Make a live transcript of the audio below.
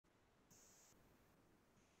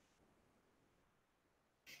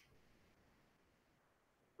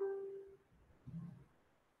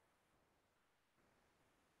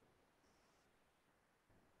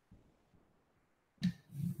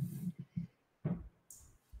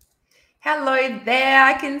Hello there.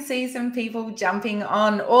 I can see some people jumping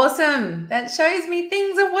on. Awesome. That shows me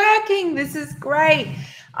things are working. This is great.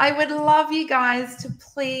 I would love you guys to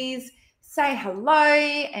please say hello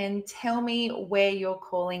and tell me where you're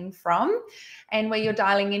calling from and where you're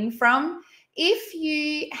dialing in from. If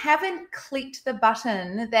you haven't clicked the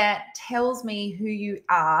button that tells me who you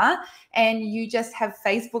are and you just have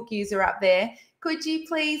Facebook user up there, could you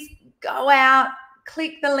please go out,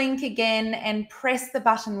 click the link again and press the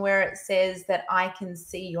button where it says that I can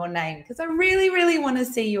see your name, because I really, really want to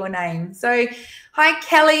see your name. So hi,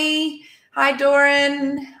 Kelly. Hi,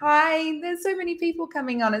 Doran. Hi. There's so many people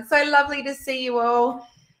coming on. It's so lovely to see you all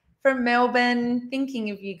from Melbourne.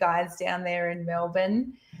 Thinking of you guys down there in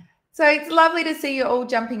Melbourne. So it's lovely to see you all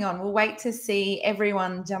jumping on. We'll wait to see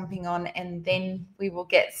everyone jumping on and then we will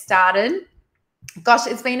get started. Gosh,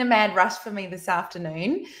 it's been a mad rush for me this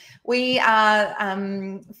afternoon. We are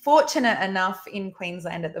fortunate enough in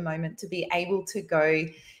Queensland at the moment to be able to go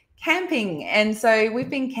camping. And so we've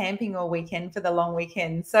been camping all weekend for the long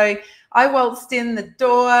weekend. So I waltzed in the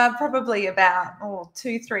door probably about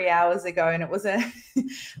 2-3 hours ago, and it was a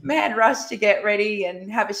mad rush to get ready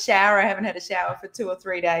and have a shower. I haven't had a shower for 2 or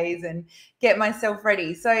 3 days and get myself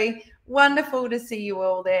ready. So wonderful to see you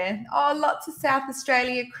all there. Oh, lots of South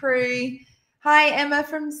Australia crew. Hi, Emma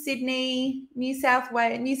from Sydney, New South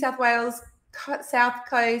Wales, South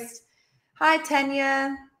Coast. Hi,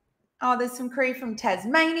 Tanya. Oh, there's some crew from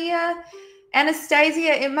Tasmania.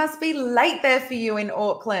 Anastasia, it must be late there for you in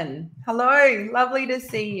Auckland. Hello, lovely to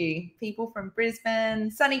see you. People from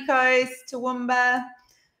Brisbane, Sunny Coast, Toowoomba.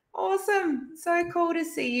 Awesome. So cool to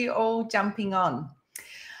see you all jumping on.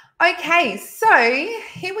 Okay, so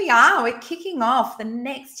here we are. We're kicking off the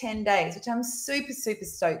next 10 days, which I'm super, super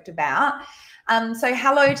stoked about. So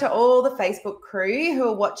hello to all the Facebook crew who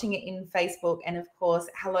are watching it in Facebook, and of course,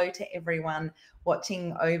 hello to everyone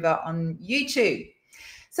watching over on YouTube.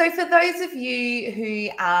 So for those of you who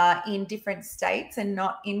are in different states and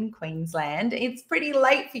not in Queensland, it's pretty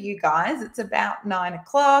late for you guys. It's about 9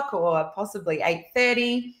 o'clock or possibly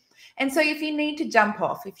 8:30. And so if you need to jump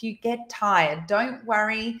off, if you get tired, don't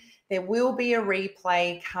worry. There will be a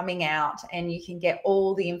replay coming out and you can get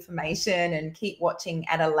all the information and keep watching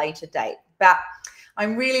at a later date. But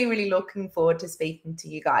I'm really, really looking forward to speaking to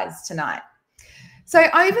you guys tonight. So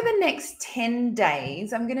over the next 10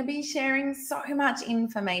 days, I'm going to be sharing so much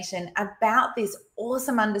information about this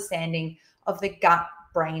awesome understanding of the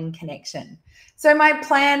gut-brain connection. So my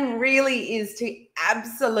plan really is to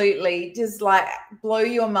absolutely just like blow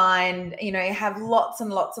your mind, have lots and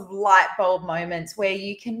lots of light bulb moments where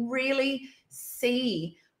you can really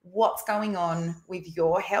see what's going on with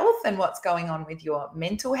your health and what's going on with your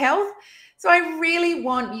mental health. So I really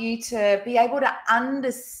want you to be able to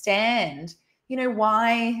understand,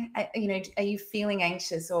 why, are you feeling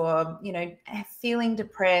anxious or, feeling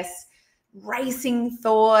depressed, racing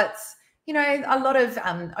thoughts, a lot of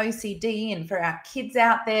OCD, and for our kids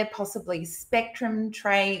out there, possibly spectrum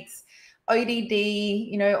traits,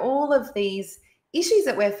 ODD, all of these issues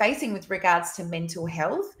that we're facing with regards to mental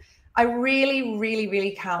health. I really, really,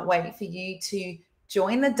 really can't wait for you to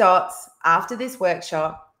join the dots after this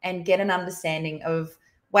workshop and get an understanding of,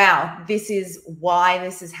 wow, this is why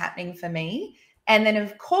this is happening for me. And then,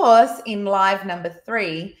 of course, in live number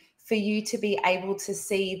 3, for you to be able to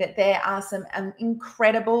see that there are some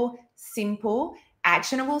incredible, simple,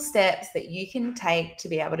 actionable steps that you can take to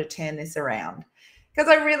be able to turn this around. Because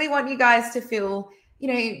I really want you guys to feel,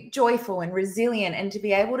 joyful and resilient, and to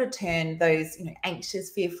be able to turn those, anxious,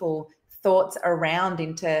 fearful thoughts around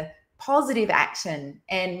into positive action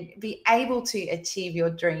and be able to achieve your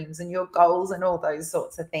dreams and your goals and all those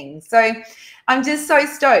sorts of things. So I'm just so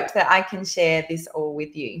stoked that I can share this all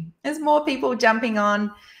with you. There's more people jumping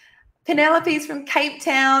on. Penelope's from Cape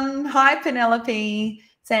Town. Hi, Penelope.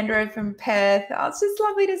 Sandra from Perth. Oh, it's just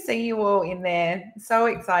lovely to see you all in there. So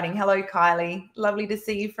exciting. Hello, Kylie. Lovely to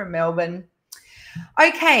see you from Melbourne.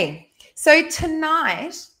 Okay, so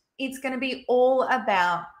tonight it's going to be all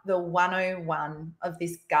about the 101 of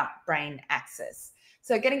this gut-brain axis.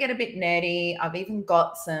 So going to get a bit nerdy. I've even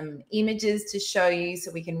got some images to show you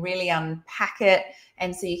so we can really unpack it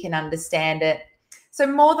and so you can understand it. So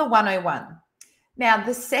more the 101. Now,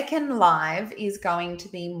 the second live is going to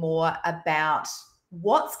be more about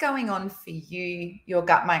what's going on for you, your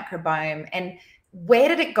gut microbiome, and where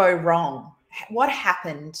did it go wrong? What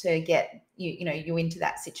happened to get you into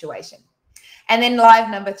that situation? And then live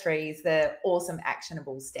number 3 is the awesome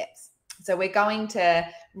actionable steps. So we're going to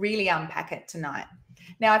really unpack it tonight.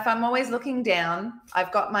 Now, if I'm always looking down,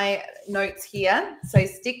 I've got my notes here, so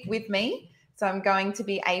stick with me. So I'm going to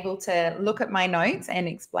be able to look at my notes and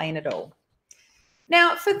explain it all.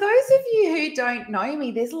 Now, for those of you who don't know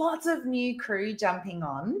me, there's lots of new crew jumping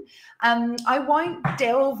on. I won't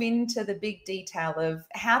delve into the big detail of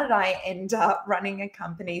how did I end up running a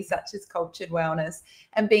company such as Cultured Wellness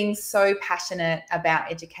and being so passionate about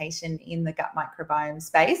education in the gut microbiome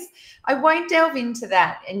space. I won't delve into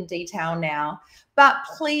that in detail now, but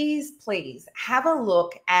please have a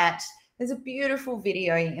look at, there's a beautiful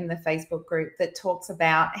video in the Facebook group that talks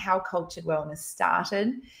about how Cultured Wellness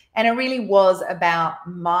started. And it really was about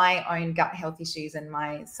my own gut health issues and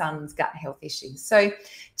my son's gut health issues. So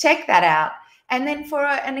check that out. And then for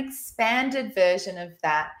an expanded version of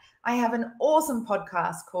that, I have an awesome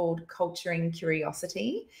podcast called Culturing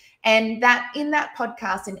Curiosity. And that in that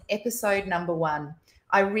podcast, in episode number 1,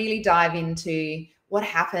 I really dive into what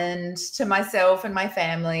happened to myself and my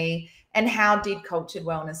family, and how did Cultured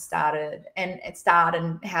Wellness start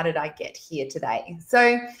and how did I get here today?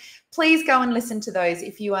 So please go and listen to those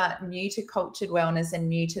if you are new to Cultured Wellness and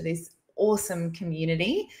new to this awesome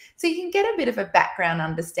community, so you can get a bit of a background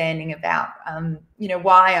understanding about,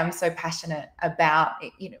 why I'm so passionate about,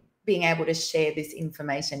 being able to share this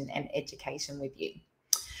information and education with you.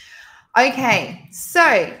 Okay,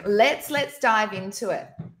 so let's dive into it.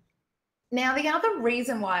 Now, the other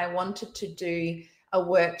reason why I wanted to do a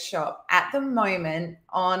workshop at the moment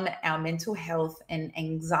on our mental health and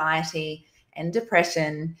anxiety and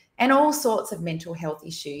depression and all sorts of mental health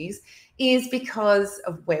issues is because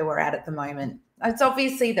of where we're at the moment. It's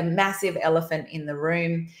obviously the massive elephant in the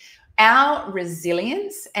room. Our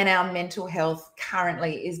resilience and our mental health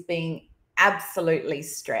currently is being absolutely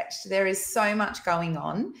stretched. There is so much going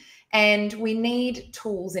on, and we need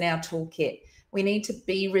tools in our toolkit. We need to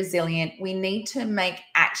be resilient. We need to make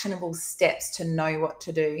actionable steps to know what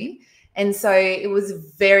to do. And so it was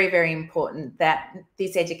very, very important that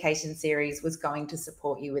this education series was going to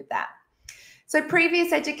support you with that. So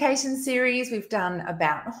previous education series, we've done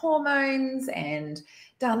about hormones and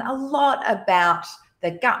done a lot about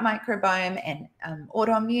the gut microbiome and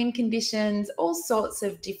autoimmune conditions, all sorts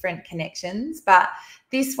of different connections. But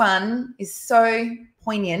this one is so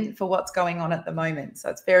poignant for what's going on at the moment. So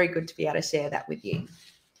it's very good to be able to share that with you.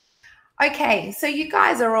 Okay, so you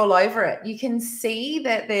guys are all over it. You can see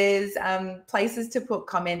that there's places to put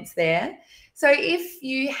comments there. So if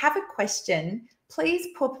you have a question, please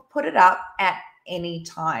put it up at any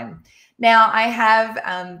time. Now, I have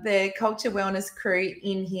the Culture Wellness crew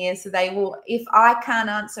in here, so they will, if I can't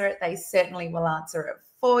answer it, they certainly will answer it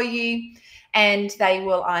for you. And they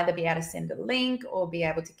will either be able to send a link or be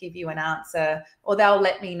able to give you an answer, or they'll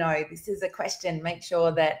let me know this is a question. Make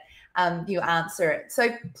sure that you answer it. So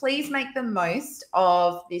please make the most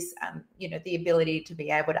of this, the ability to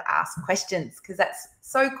be able to ask questions, because that's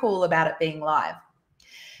so cool about it being live.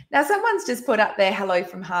 Now, someone's just put up there, hello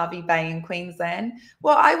from Hervey Bay in Queensland.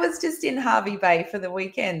 Well, I was just in Hervey Bay for the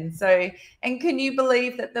weekend. And can you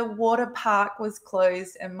believe that the water park was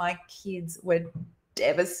closed and my kids were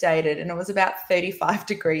devastated, and it was about 35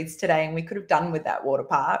 degrees today, and we could have done with that water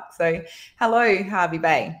park. So hello, Hervey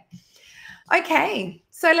Bay. Okay,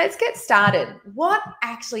 so let's get started. What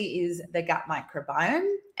actually is the gut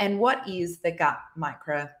microbiome, and what is the gut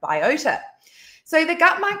microbiota? So the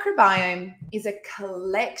gut microbiome is a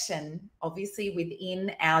collection, obviously,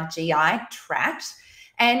 within our GI tract,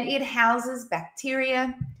 and it houses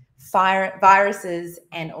bacteria, viruses,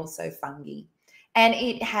 and also fungi. And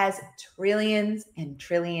it has trillions and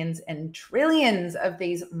trillions and trillions of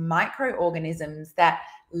these microorganisms that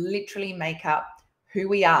literally make up who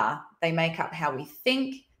we are. They make up how we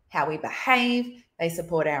think, how we behave. They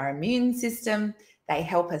support our immune system. They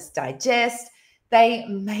help us digest. They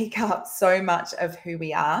make up so much of who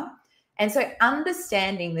we are. And so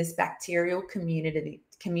understanding this bacterial community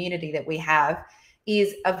that we have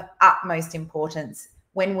is of utmost importance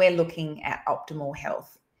when we're looking at optimal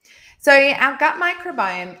health. So our gut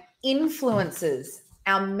microbiome influences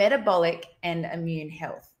our metabolic and immune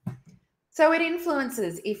health. So it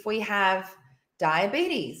influences if we have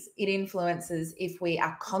diabetes. It influences if we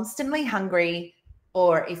are constantly hungry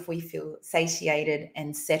or if we feel satiated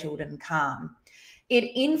and settled and calm. It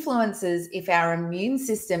influences if our immune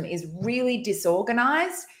system is really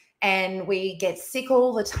disorganized and we get sick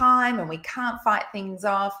all the time and we can't fight things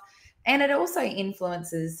off. And it also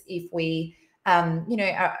influences if we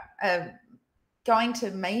are going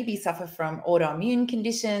to maybe suffer from autoimmune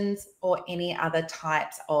conditions or any other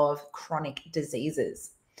types of chronic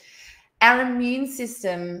diseases. Our immune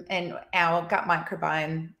system and our gut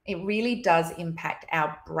microbiome, it really does impact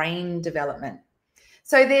our brain development.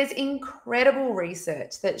 So there's incredible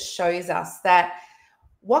research that shows us that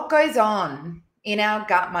what goes on in our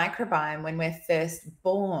gut microbiome when we're first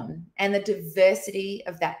born, and the diversity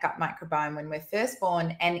of that gut microbiome when we're first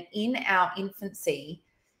born and in our infancy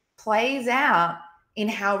plays out in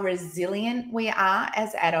how resilient we are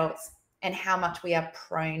as adults and how much we are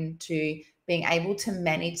prone to being able to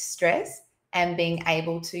manage stress and being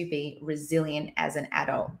able to be resilient as an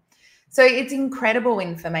adult. So it's incredible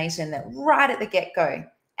information that right at the get-go,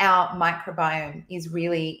 our microbiome is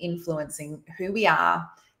really influencing who we are,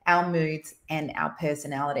 our moods, and our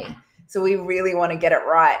personality. So we really want to get it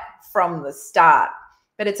right from the start.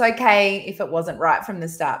 But it's okay if it wasn't right from the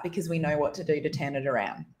start because we know what to do to turn it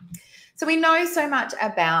around. So we know so much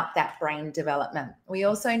about that brain development. We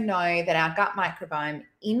also know that our gut microbiome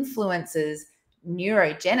influences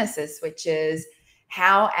neurogenesis, which is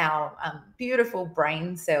how our beautiful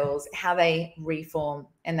brain cells, how they reform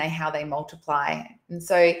and how they multiply. And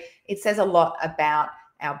so it says a lot about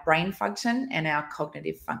our brain function and our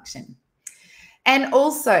cognitive function. And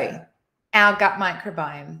also our gut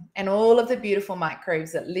microbiome and all of the beautiful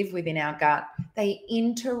microbes that live within our gut, they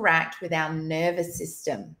interact with our nervous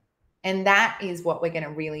system. And that is what we're going to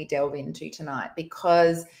really delve into tonight,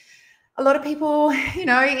 because a lot of people,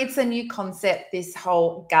 it's a new concept, this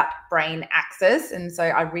whole gut-brain axis. And so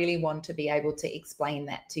I really want to be able to explain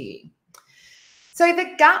that to you. So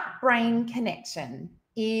the gut-brain connection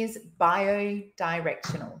is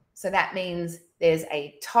biodirectional. So that means there's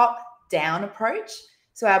a top-down approach.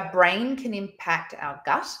 So our brain can impact our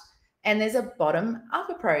gut, and there's a bottom-up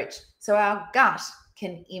approach. So our gut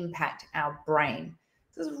can impact our brain.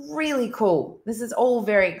 This is really cool. This is all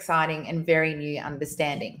very exciting and very new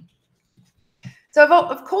understanding. So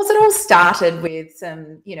of course, it all started with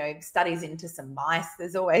some, studies into some mice.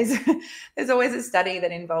 There's always a study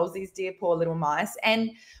that involves these dear poor little mice.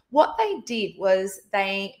 And what they did was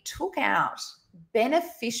they took out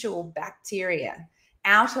beneficial bacteria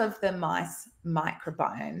out of the mice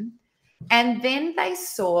microbiome, and then they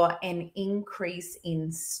saw an increase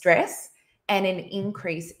in stress and an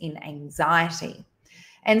increase in anxiety.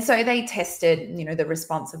 And so they tested, the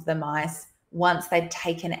response of the mice once they'd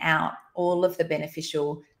taken out all of the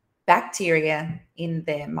beneficial bacteria in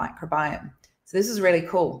their microbiome. So this is really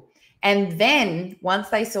cool. And then once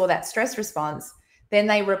they saw that stress response, then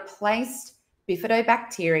they replaced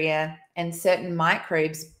bifidobacteria and certain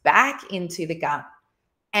microbes back into the gut.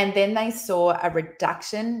 And then they saw a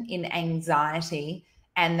reduction in anxiety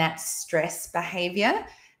and that stress behavior,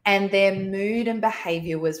 and their mood and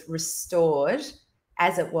behavior was restored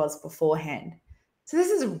as it was beforehand. So this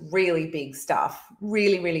is really big stuff,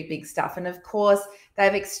 really, really big stuff. And of course,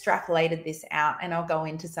 they've extrapolated this out, and I'll go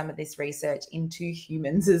into some of this research into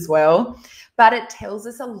humans as well. But it tells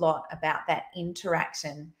us a lot about that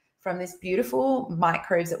interaction from this beautiful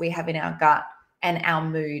microbes that we have in our gut and our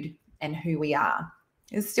mood and who we are.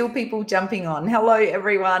 There's still people jumping on. Hello,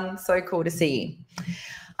 everyone. So cool to see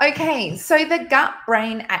you. Okay, so the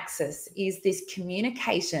gut-brain axis is this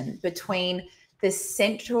communication between the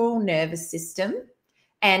central nervous system,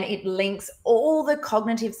 and it links all the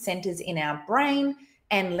cognitive centers in our brain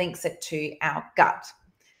and links it to our gut.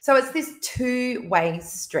 So it's this two-way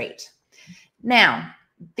street. Now,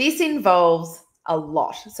 this involves a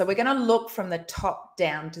lot. So we're going to look from the top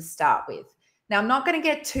down to start with. Now, I'm not going to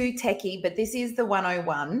get too techie, but this is the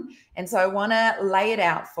 101. And so I want to lay it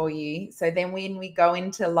out for you. So then when we go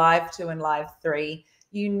into live 2 and live 3,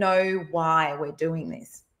 you know why we're doing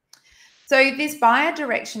this. So this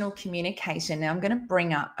bidirectional communication, now I'm going to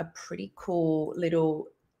bring up a pretty cool little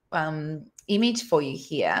image for you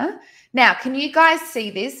here. Now, can you guys see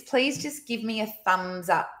this? Please just give me a thumbs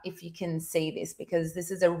up if you can see this, because this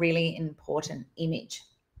is a really important image.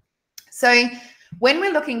 So when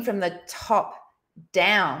we're looking from the top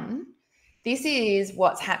down, this is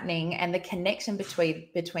what's happening and the connection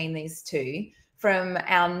between these two from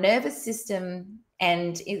our nervous system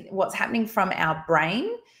and what's happening from our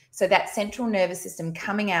brain. So that central nervous system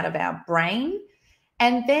coming out of our brain.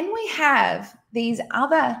 And then we have these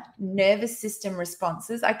other nervous system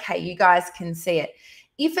responses. Okay, you guys can see it.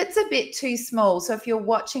 If it's a bit too small, so if you're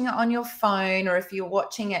watching it on your phone or if you're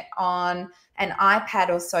watching it on an iPad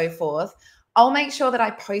or so forth, I'll make sure that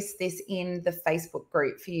I post this in the Facebook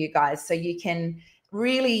group for you guys so you can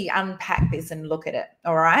really unpack this and look at it.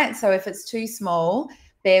 All right. So if it's too small,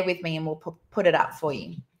 bear with me and we'll put it up for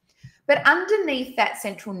you. But underneath that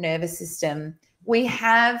central nervous system, we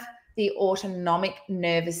have the autonomic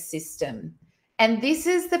nervous system. And this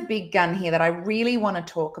is the big gun here that I really want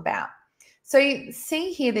to talk about. So you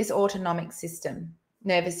see here, this autonomic system,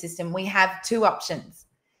 nervous system, we have two options.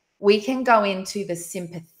 We can go into the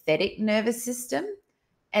sympathetic nervous system,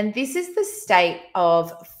 and this is the state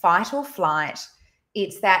of fight or flight.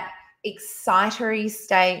 It's that excitatory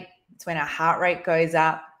state. It's when our heart rate goes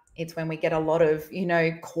up. It's when we get a lot of,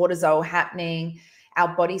 cortisol happening.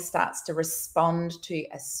 Our body starts to respond to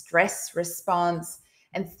a stress response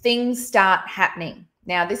and things start happening.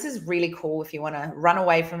 Now, this is really cool if you want to run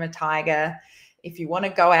away from a tiger, if you want to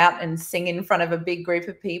go out and sing in front of a big group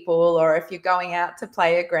of people, or if you're going out to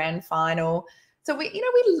play a grand final. So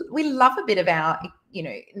we love a bit of our,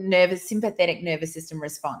 sympathetic nervous system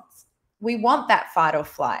response. We want that fight or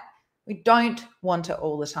flight. We don't want it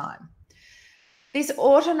all the time. This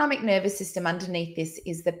autonomic nervous system underneath this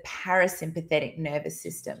is the parasympathetic nervous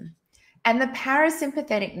system. And the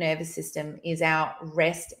parasympathetic nervous system is our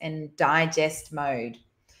rest and digest mode.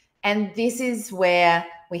 And this is where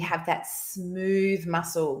we have that smooth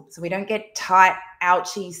muscle. So we don't get tight,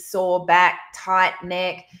 ouchy, sore back, tight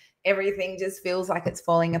neck. Everything just feels like it's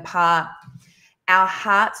falling apart. Our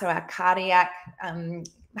heart, so our cardiac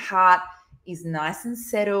heart is nice and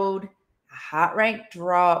settled. Our heart rate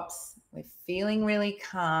drops. We're feeling really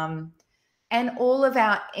calm. And all of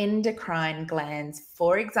our endocrine glands,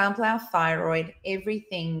 for example, our thyroid,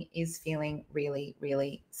 everything is feeling really,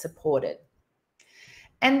 really supported.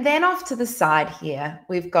 And then off to the side here,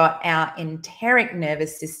 we've got our enteric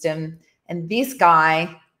nervous system. And this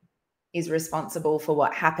guy is responsible for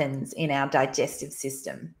what happens in our digestive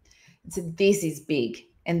system. And so this is big.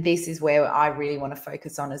 And this is where I really want to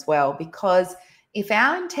focus on as well, because if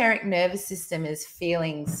our enteric nervous system is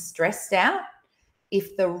feeling stressed out,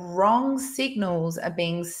 if the wrong signals are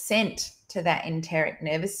being sent to that enteric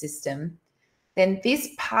nervous system, then this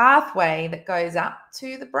pathway that goes up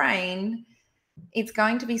to the brain, it's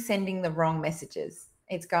going to be sending the wrong messages.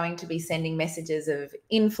 It's going to be sending messages of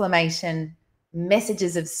inflammation,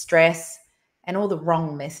 messages of stress, and all the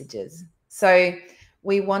wrong messages. So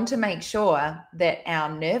we want to make sure that our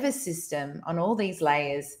nervous system on all these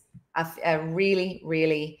layers are really,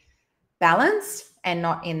 really balanced and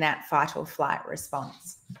not in that fight or flight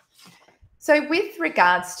response. So with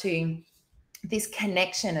regards to this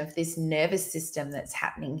connection of this nervous system that's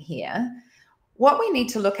happening here, what we need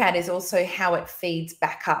to look at is also how it feeds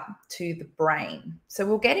back up to the brain. So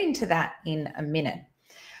we'll get into that in a minute.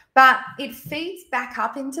 But it feeds back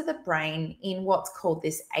up into the brain in what's called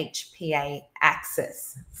this HPA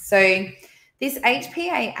axis. So this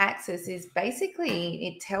HPA axis is basically,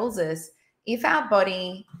 it tells us if our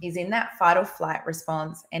body is in that fight or flight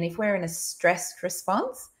response and if we're in a stressed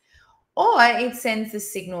response, or it sends the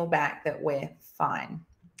signal back that we're fine.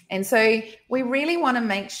 And so we really want to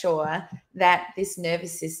make sure that this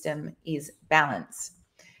nervous system is balanced.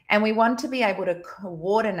 And we want to be able to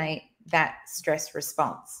coordinate that stress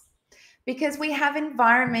response, because we have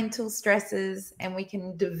environmental stresses and we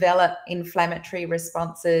can develop inflammatory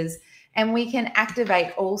responses and we can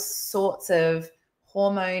activate all sorts of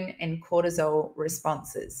hormone and cortisol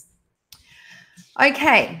responses.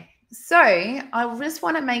 Okay, so I just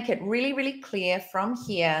want to make it really, really clear from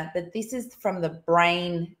here that this is from the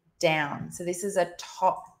brain down. So this is a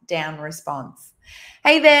top-down response.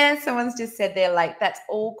 Hey there, someone's just said they're late. That's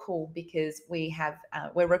all cool because we're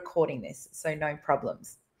recording this, so no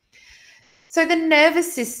problems. So the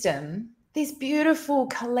nervous system, this beautiful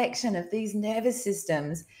collection of these nervous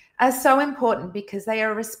systems are so important because they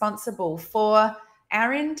are responsible for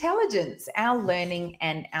our intelligence, our learning,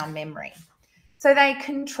 and our memory. So they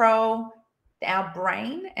control our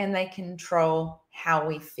brain and they control how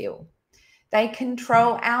we feel. They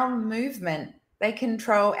control our movement. They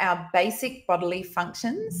control our basic bodily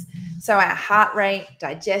functions. So our heart rate,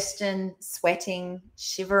 digestion, sweating,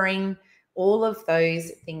 shivering, all of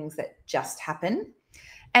those things that just happen.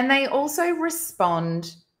 And they also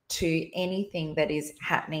respond to anything that is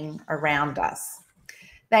happening around us.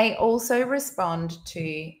 They also respond to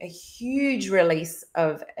a huge release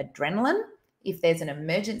of adrenaline if there's an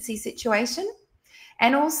emergency situation.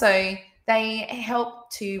 And also they help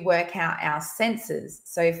to work out our senses.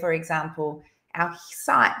 So for example, our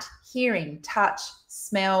sight, hearing, touch,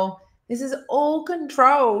 smell, this is all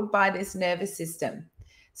controlled by this nervous system.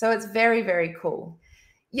 So it's very, very cool.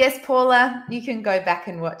 Yes, Paula, you can go back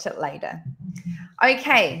and watch it later.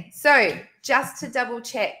 Okay, so just to double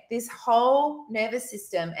check, this whole nervous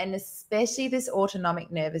system, and especially this autonomic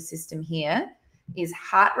nervous system here, is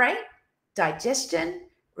heart rate, digestion,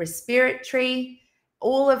 respiratory,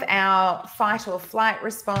 all of our fight or flight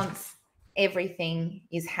response, everything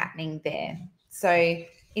is happening there. So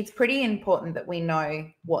it's pretty important that we know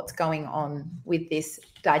what's going on with this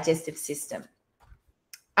digestive system.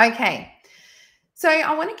 Okay. So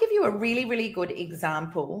I want to give you a really, really good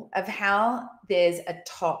example of how there's a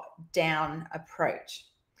top-down approach.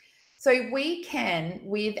 So we can,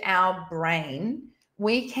 with our brain,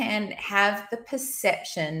 we can have the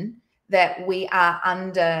perception that we are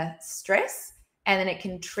under stress, and then it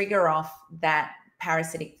can trigger off that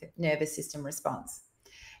parasitic nervous system response.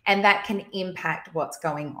 And that can impact what's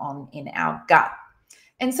going on in our gut.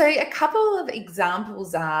 And so a couple of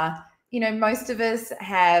examples are, most of us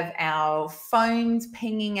have our phones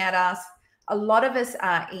pinging at us. A lot of us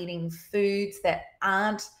are eating foods that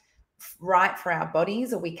aren't right for our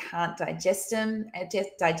bodies, or we can't digest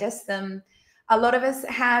them. A lot of us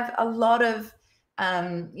have a lot of,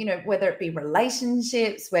 whether it be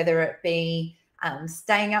relationships, whether it be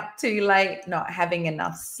staying up too late, not having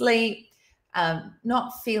enough sleep,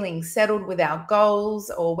 not feeling settled with our goals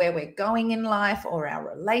or where we're going in life or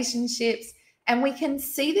our relationships. And we can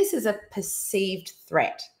see this as a perceived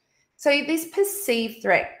threat. So this perceived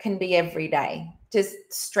threat can be every day, just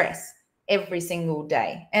stress every single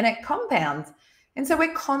day, and it compounds. And so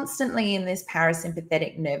we're constantly in this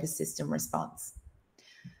parasympathetic nervous system response.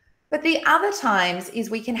 But the other times is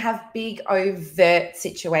we can have big overt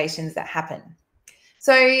situations that happen.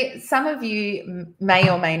 So some of you may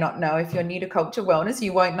or may not know, if you're new to culture wellness,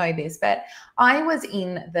 you won't know this, but I was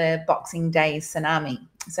in the Boxing Day tsunami.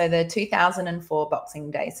 So the 2004 Boxing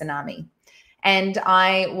Day tsunami. And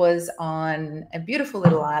I was on a beautiful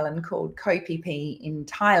little island called Koh Phi Phi in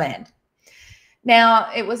Thailand.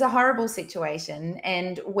 Now, it was a horrible situation.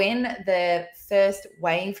 And when the first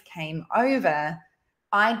wave came over,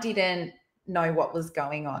 I didn't know what was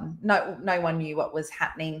going on. No one knew what was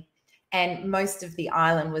happening. And most of the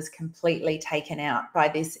island was completely taken out by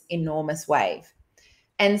this enormous wave.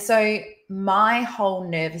 And so my whole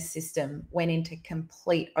nervous system went into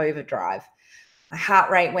complete overdrive. My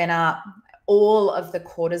heart rate went up, all of the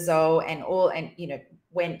cortisol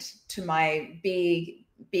went to my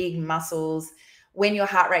big muscles. When your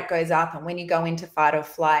heart rate goes up and when you go into fight or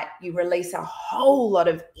flight, you release a whole lot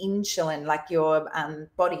of insulin, like your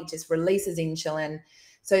body just releases insulin.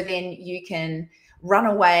 So then you can run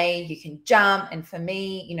away, you can jump. And for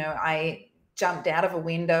me, I jumped out of a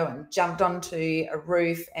window and jumped onto a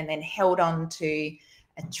roof and then held on to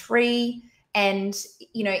a tree. And,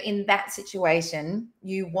 in that situation,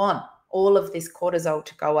 you want all of this cortisol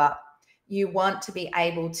to go up. You want to be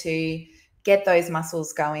able to get those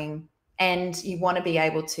muscles going, and you want to be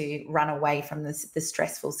able to run away from the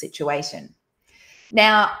stressful situation.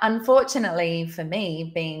 Now, unfortunately for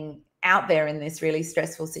me, being out there in this really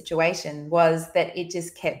stressful situation was that it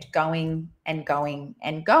just kept going and going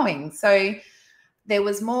and going. So there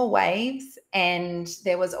was more waves, and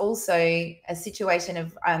there was also a situation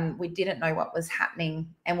of we didn't know what was happening,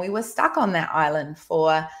 and we were stuck on that island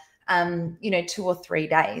for 2 or 3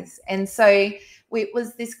 days. And so it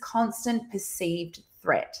was this constant perceived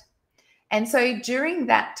threat. And so during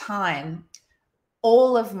that time,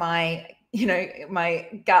 all of my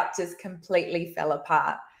gut just completely fell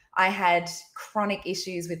apart. I had chronic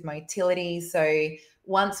issues with motility. So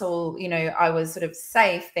once I was sort of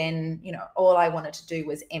safe, then, all I wanted to do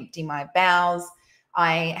was empty my bowels.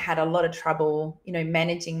 I had a lot of trouble,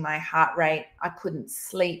 managing my heart rate. I couldn't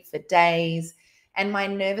sleep for days, and my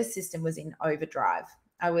nervous system was in overdrive.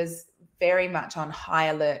 I was very much on high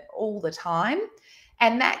alert all the time.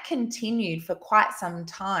 And that continued for quite some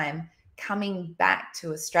time coming back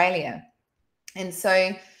to Australia. And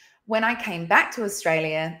so when I came back to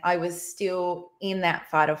Australia, I was still in that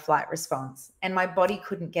fight or flight response, and my body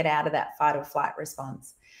couldn't get out of that fight or flight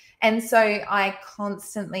response. And so I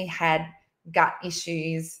constantly had gut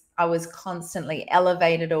issues. I was constantly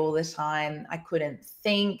elevated all the time. I couldn't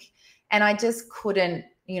think, and I just couldn't,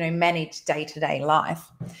 manage day-to-day life.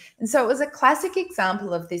 And so it was a classic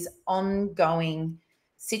example of this ongoing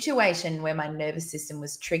situation where my nervous system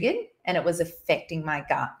was triggered and it was affecting my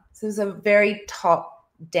gut. So it was a very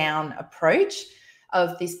top-down approach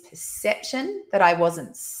of this perception that I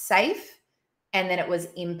wasn't safe, and then it was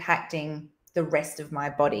impacting the rest of my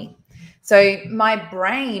body. So my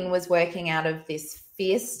brain was working out of this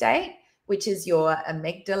fear state, which is your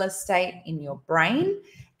amygdala state in your brain,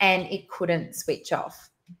 and it couldn't switch off.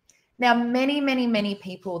 Now, many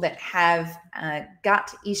people that have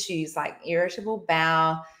gut issues like irritable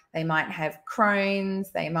bowel, they might have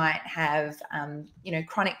Crohn's, they might have,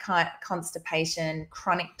 chronic constipation,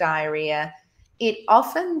 chronic diarrhea. It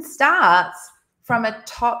often starts from a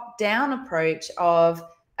top-down approach of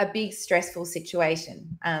a big stressful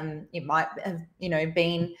situation. It might have,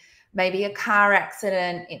 been maybe a car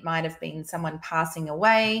accident. It might have been someone passing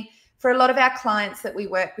away. For a lot of our clients that we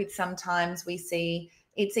work with, sometimes we see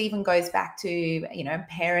it even goes back to,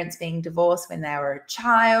 parents being divorced when they were a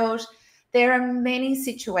child. There are many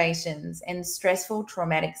situations and stressful,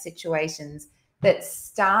 traumatic situations that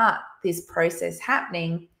start this process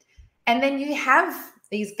happening. And then you have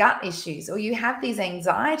these gut issues, or you have these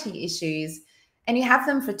anxiety issues, and you have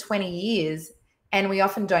them for 20 years, and we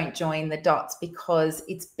often don't join the dots because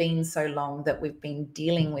it's been so long that we've been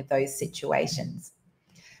dealing with those situations.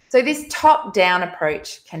 So this top-down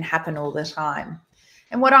approach can happen all the time.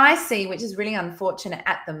 And what I see, which is really unfortunate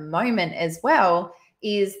at the moment as well,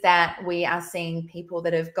 is that we are seeing people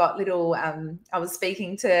that have got little, I was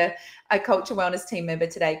speaking to a culture wellness team member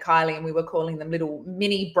today, Kylie, and we were calling them little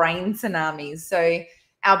mini brain tsunamis. So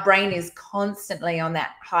our brain is constantly on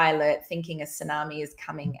that high alert, thinking a tsunami is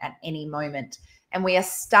coming at any moment. And we are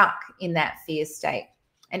stuck in that fear state.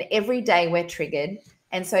 And every day we're triggered.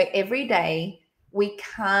 And so every day we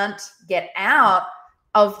can't get out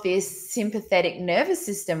of this sympathetic nervous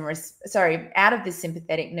system, out of this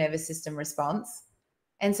sympathetic nervous system response.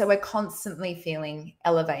 And so we're constantly feeling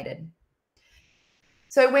elevated.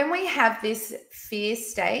 So when we have this fear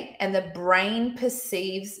state and the brain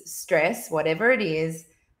perceives stress, whatever it is,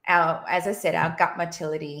 as I said, our gut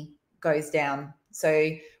motility goes down.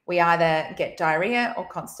 So we either get diarrhea or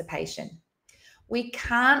constipation. We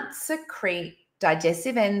can't secrete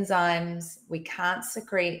digestive enzymes, we can't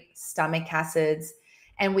secrete stomach acids,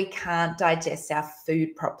 and we can't digest our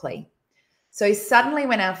food properly. So suddenly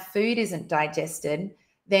when our food isn't digested,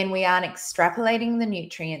 then we aren't extrapolating the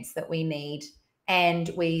nutrients that we need, and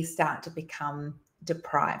we start to become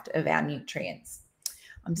deprived of our nutrients.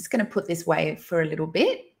 I'm just going to put this away for a little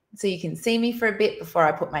bit so you can see me for a bit before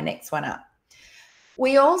I put my next one up.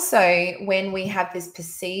 We also, when we have this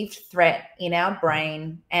perceived threat in our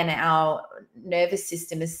brain and our nervous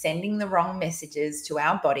system is sending the wrong messages to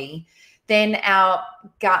our body, then our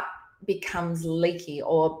gut becomes leaky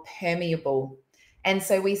or permeable. And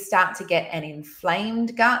so we start to get an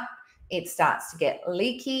inflamed gut, it starts to get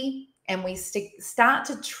leaky, and we start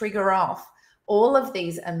to trigger off all of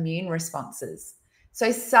these immune responses.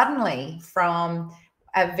 So suddenly, from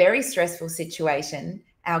a very stressful situation,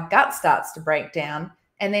 our gut starts to break down,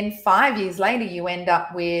 and then 5 years later, you end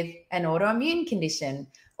up with an autoimmune condition,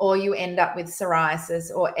 or you end up with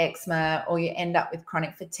psoriasis or eczema, or you end up with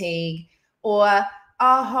chronic fatigue, or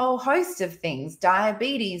a whole host of things,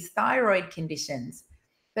 diabetes, thyroid conditions.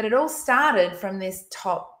 But it all started from this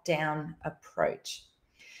top-down approach.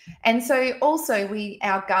 And so also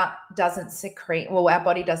our gut doesn't secrete, well, our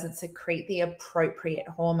body doesn't secrete the appropriate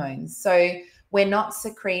hormones. So we're not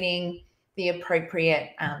secreting the appropriate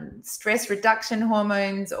stress reduction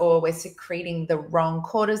hormones, or we're secreting the wrong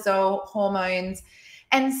cortisol hormones.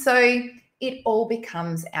 And so it all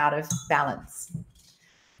becomes out of balance.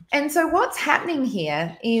 And so what's happening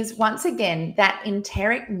here is, once again, that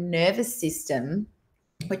enteric nervous system,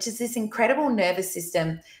 which is this incredible nervous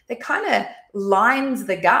system that kind of lines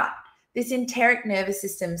the gut. This enteric nervous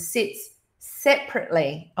system sits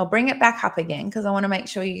separately. I'll bring it back up again because I want to make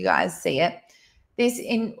sure you guys see it.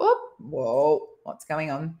 Whoa, what's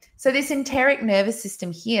going on? So this enteric nervous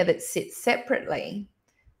system here that sits separately,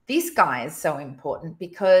 this guy is so important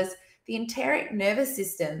because the enteric nervous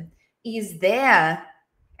system is there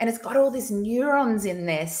and it's got all these neurons in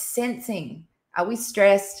there sensing, are we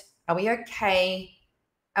stressed? Are we okay?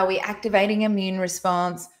 Are we activating immune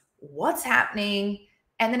response? What's happening?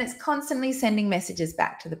 And then it's constantly sending messages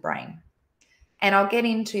back to the brain. And I'll get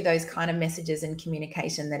into those kind of messages and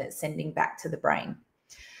communication that it's sending back to the brain.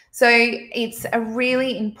 So it's a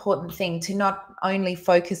really important thing to not only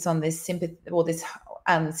focus on this sympathetic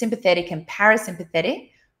and parasympathetic,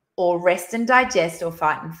 or rest and digest, or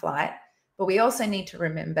fight and flight, but we also need to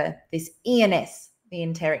remember this ENS, the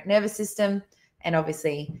enteric nervous system, and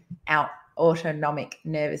obviously our autonomic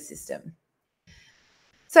nervous system.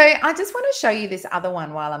 So I just want to show you this other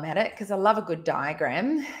one while I'm at it, because I love a good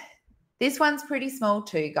diagram. This one's pretty small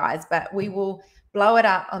too, guys, but we will blow it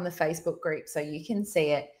up on the Facebook group so you can see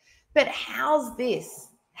it. But how's this?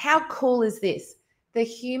 How cool is this? The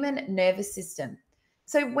human nervous system.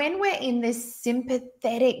 So when we're in this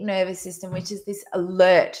sympathetic nervous system, which is this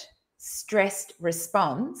alert, stressed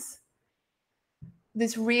response,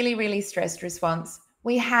 this really, really stressed response,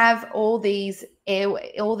 we have all these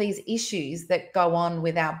issues that go on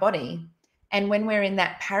with our body. And when we're in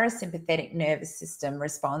that parasympathetic nervous system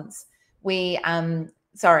response, we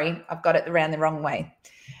sorry, I've got it around the wrong way.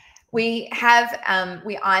 We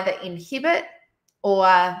either inhibit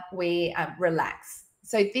or we relax.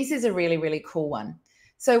 So this is a really, really cool one.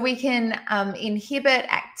 So we can inhibit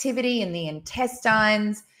activity in the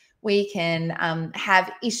intestines. We can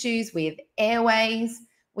have issues with airways.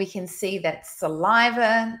 We can see that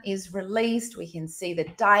saliva is released. We can see the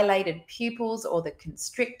dilated pupils or the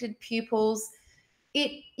constricted pupils.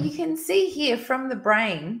 You can see here from the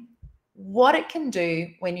brain what it can do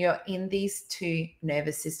when you're in these two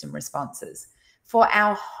nervous system responses. for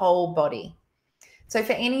our whole body. So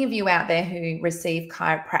for any of you out there who receive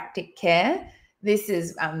chiropractic care, this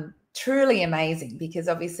is truly amazing, because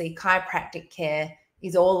obviously chiropractic care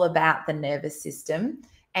is all about the nervous system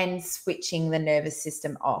and switching the nervous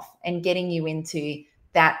system off and getting you into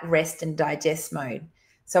that rest and digest mode.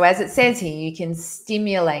 So as it says here, you can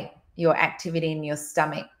stimulate your activity in your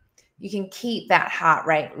stomach. You can keep that heart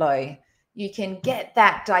rate low. You can get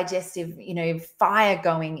that digestive, fire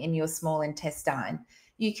going in your small intestine.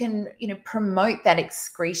 You can, promote that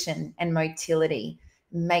excretion and motility,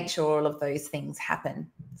 make sure all of those things happen.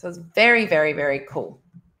 So it's very, very, very cool.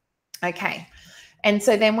 Okay. And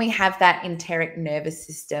so then we have that enteric nervous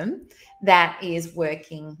system that is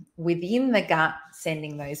working within the gut,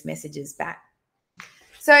 sending those messages back.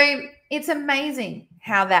 So it's amazing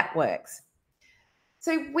how that works.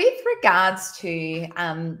 So with regards to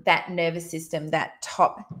that nervous system, that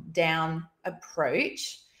top-down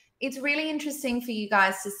approach, it's really interesting for you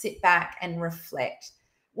guys to sit back and reflect.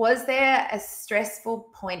 Was there a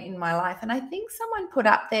stressful point in my life? And I think someone put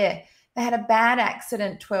up there, they had a bad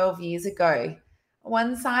accident 12 years ago.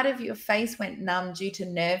 One side of your face went numb due to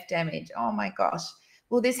nerve damage. Oh my gosh.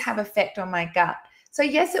 Will this have effect on my gut? So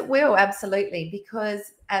yes, it will, absolutely,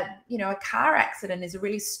 because a car accident is a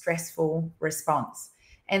really stressful response.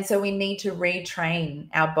 And so we need to retrain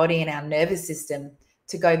our body and our nervous system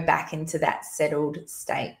to go back into that settled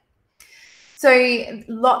state. So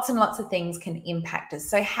lots and lots of things can impact us.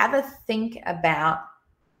 So have a think about,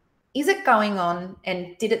 is it going on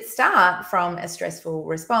and did it start from a stressful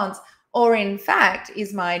response? Or in fact,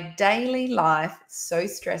 is my daily life so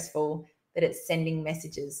stressful that it's sending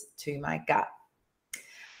messages to my gut?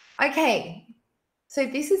 Okay, so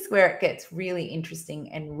this is where it gets really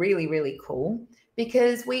interesting and really, really cool,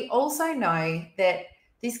 because we also know that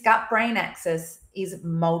this gut-brain axis is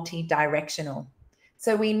multi-directional.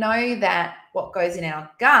 So we know that what goes in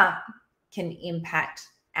our gut can impact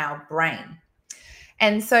our brain.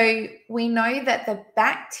 And so we know that the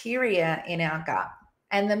bacteria in our gut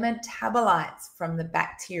and the metabolites from the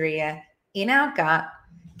bacteria in our gut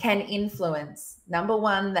can influence, number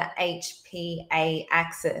one, the HPA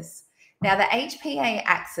axis. Now, the HPA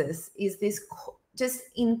axis is this just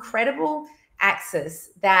incredible axis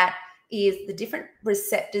that is the different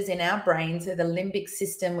receptors in our brain. So the limbic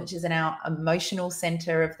system, which is in our emotional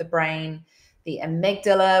center of the brain, the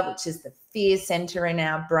amygdala, which is the fear center in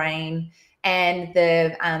our brain, and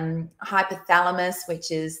the hypothalamus, which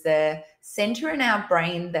is the center in our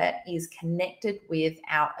brain that is connected with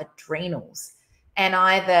our adrenals and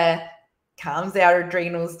either calms our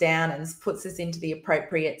adrenals down and puts us into the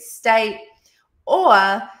appropriate state,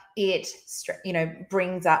 or it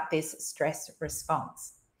brings up this stress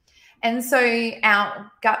response. And so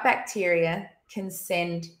our gut bacteria can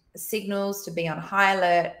send signals to be on high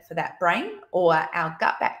alert for that brain, or our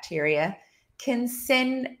gut bacteria can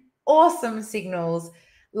send awesome signals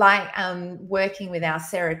like working with our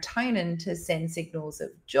serotonin to send signals of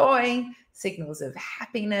joy, signals of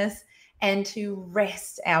happiness, and to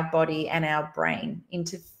rest our body and our brain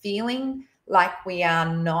into feeling like we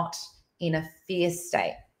are not in a fear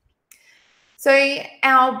state. So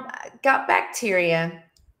our gut bacteria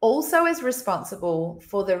also is responsible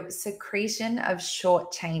for the secretion of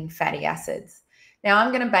short-chain fatty acids. Now,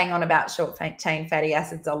 I'm going to bang on about short-chain fatty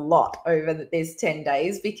acids a lot over this 10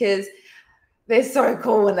 days because they're so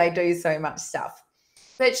cool and they do so much stuff.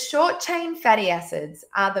 But short-chain fatty acids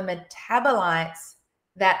are the metabolites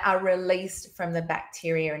that are released from the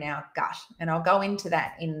bacteria in our gut. And I'll go into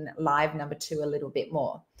that in live number 2 a little bit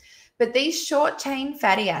more. But these short-chain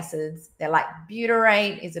fatty acids, they're like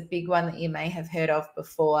butyrate is a big one that you may have heard of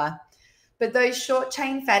before. But those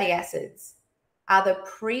short-chain fatty acids are the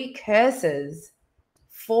precursors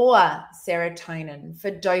for serotonin,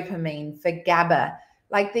 for dopamine, for GABA.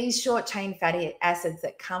 Like these short-chain fatty acids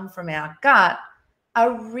that come from our gut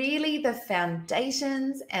are really the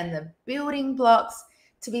foundations and the building blocks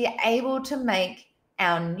to be able to make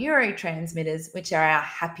our neurotransmitters, which are our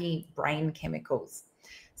happy brain chemicals.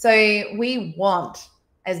 So we want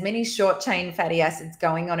as many short-chain fatty acids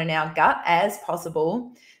going on in our gut as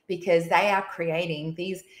possible because they are creating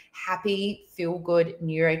these happy, feel-good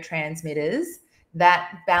neurotransmitters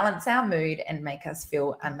that balance our mood and make us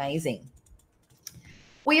feel amazing.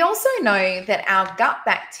 We also know that our gut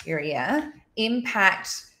bacteria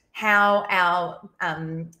impact how our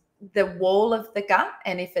the wall of the gut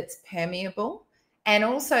and if it's permeable, and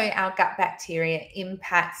also our gut bacteria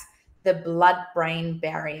impacts the blood-brain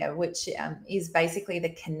barrier, which is basically the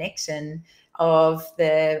connection of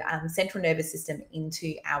the central nervous system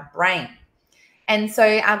into our brain. And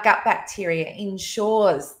so our gut bacteria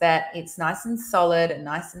ensures that it's nice and solid and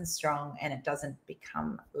nice and strong, and it doesn't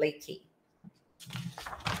become leaky.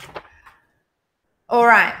 All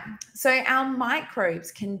right, so our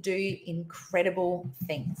microbes can do incredible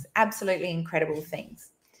things, absolutely incredible things.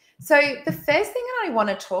 So the first thing that I want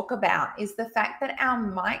to talk about is the fact that our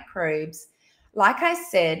microbes, like I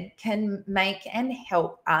said, can make and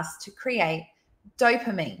help us to create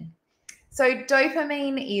dopamine. So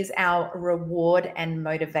dopamine is our reward and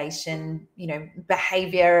motivation,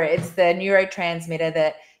 behavior. It's the neurotransmitter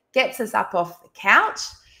that gets us up off the couch.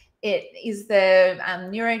 It is the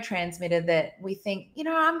neurotransmitter that we think,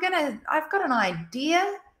 I've got an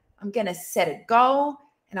idea, I'm going to set a goal,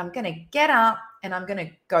 and I'm going to get up and I'm going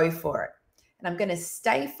to go for it. And I'm going to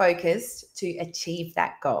stay focused to achieve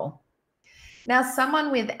that goal. Now, someone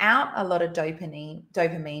without a lot of dopamine,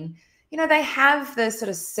 they have the sort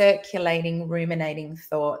of circulating, ruminating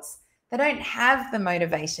thoughts. They don't have the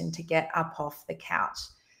motivation to get up off the couch.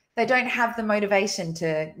 They don't have the motivation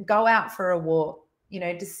to go out for a walk,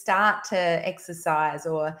 to start to exercise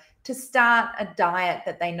or to start a diet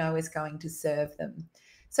that they know is going to serve them.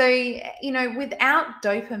 So, without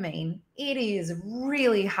dopamine, it is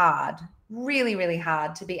really hard, really, really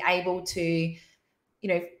hard to be able to,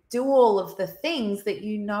 do all of the things that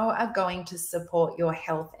are going to support your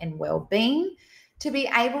health and well-being, to be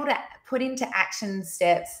able to put into action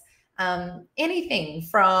steps, anything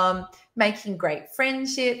from making great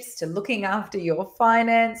friendships to looking after your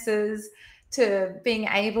finances, to being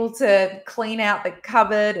able to clean out the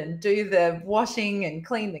cupboard and do the washing and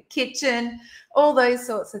clean the kitchen, all those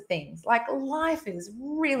sorts of things. Like, life is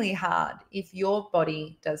really hard if your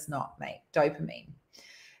body does not make dopamine.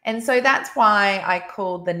 And so that's why I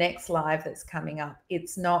called the next live that's coming up,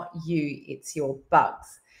 It's Not You, It's Your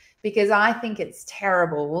Bugs. Because I think it's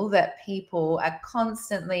terrible that people are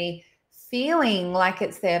constantly feeling like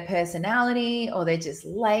it's their personality, or they're just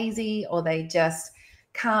lazy, or they just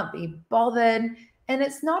can't be bothered. And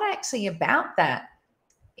it's not actually about that.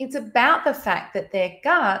 It's about the fact that their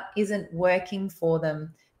gut isn't working for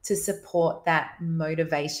them to support that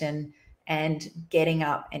motivation and getting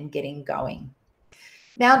up and getting going.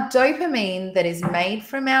 Now, dopamine that is made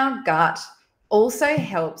from our gut also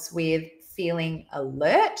helps with feeling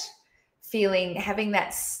alert, having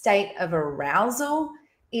that state of arousal.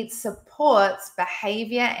 It supports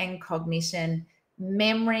behavior and cognition,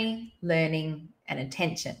 memory, learning, and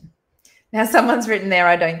attention. Now, someone's written there,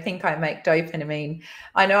 I don't think I make dopamine.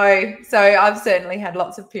 I know. So I've certainly had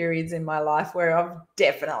lots of periods in my life where I'm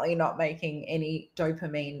definitely not making any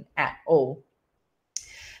dopamine at all.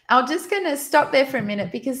 I'm just going to stop there for a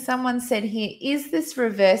minute, because someone said here, is this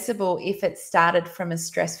reversible if it started from a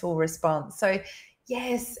stressful response? So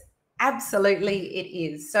yes, absolutely it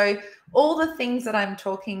is. So all the things that I'm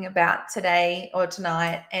talking about today or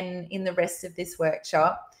tonight and in the rest of this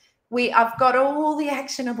workshop, I've got all the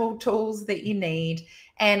actionable tools that you need,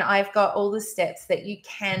 and I've got all the steps that you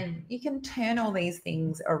can turn all these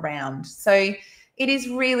things around. So it is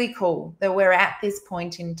really cool that we're at this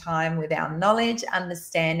point in time with our knowledge,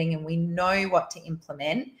 understanding, and we know what to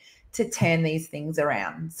implement to turn these things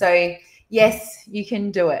around. So yes, you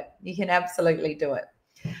can do it. You can absolutely do it.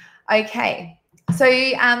 Okay. So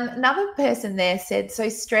another person there said, so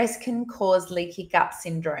stress can cause leaky gut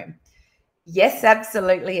syndrome. Yes,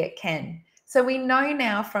 absolutely it can. So we know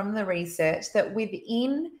now from the research that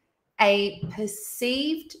within a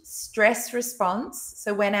perceived stress response,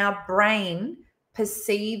 so when our brain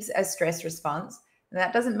perceives a stress response, and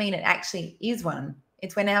that doesn't mean it actually is one.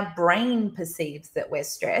 It's when our brain perceives that we're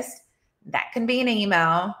stressed. That can be an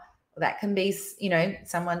email, or that can be,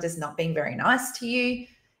 someone just not being very nice to you.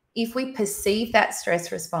 If we perceive that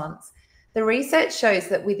stress response, the research shows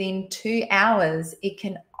that within 2 hours, it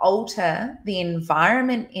can alter the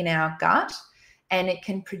environment in our gut, and it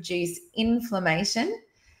can produce inflammation,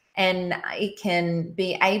 and it can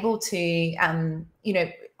be able to,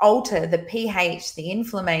 alter the pH, the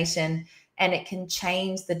inflammation, and it can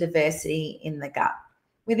change the diversity in the gut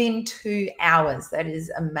within 2 hours. That is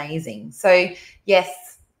amazing. So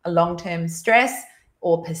yes, a long-term stress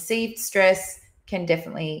or perceived stress can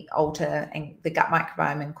definitely alter the gut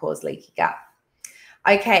microbiome and cause leaky gut.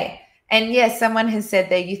 Okay. And yes, someone has said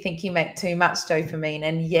there, you think you make too much dopamine.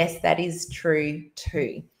 And yes, that is true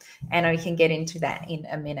too. And we can get into that in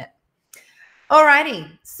a minute. Alrighty,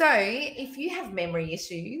 so if you have memory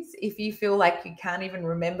issues, if you feel like you can't even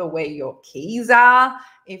remember where your keys are,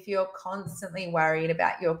 if you're constantly worried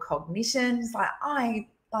about your cognition, it's like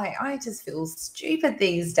I just feel stupid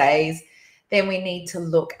these days, then we need to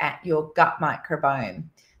look at your gut microbiome.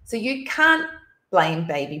 So you can't blame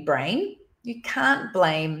baby brain. You can't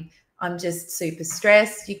blame I'm just super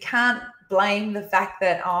stressed. You can't blame the fact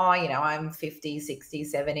that, oh, you know, I'm 50, 60,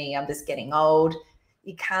 70, I'm just getting old.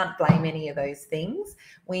 You can't blame any of those things.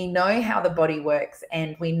 We know how the body works,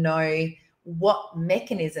 and we know what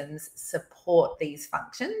mechanisms support these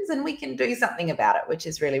functions, and we can do something about it, which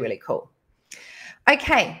is really, really cool.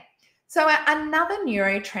 Okay, so another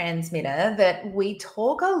neurotransmitter that we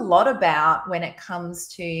talk a lot about when it comes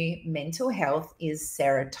to mental health is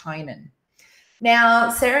serotonin. Now,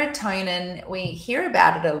 serotonin, we hear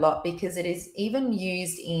about it a lot because it is even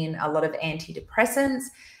used in a lot of antidepressants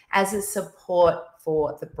as a support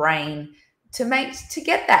for the brain to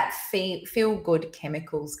get that feel good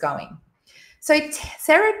chemicals going. So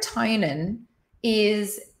serotonin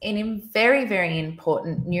is a very, very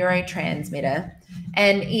important neurotransmitter,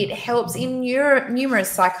 and it helps in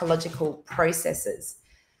numerous psychological processes.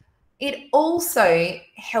 It also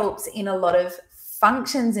helps in a lot of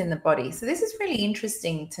functions in the body. So this is really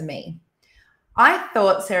interesting to me. I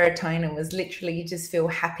thought serotonin was literally you just feel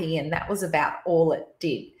happy and that was about all it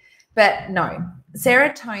did. But no,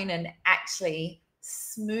 serotonin actually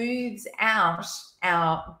smooths out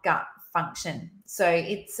our gut function. So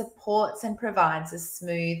it supports and provides a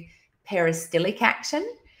smooth peristaltic action.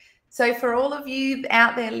 So for all of you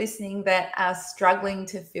out there listening that are struggling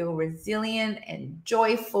to feel resilient and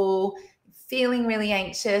joyful, feeling really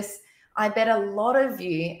anxious, I bet a lot of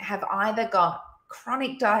you have either got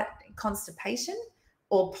chronic constipation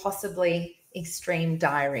or possibly extreme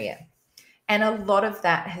diarrhea. And a lot of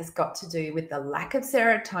that has got to do with the lack of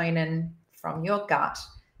serotonin from your gut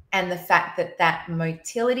and the fact that that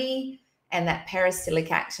motility and that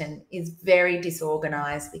peristaltic action is very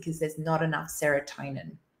disorganized because there's not enough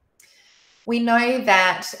serotonin. We know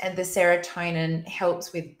that the serotonin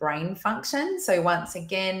helps with brain function. So once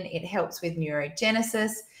again, it helps with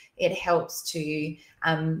neurogenesis. It helps to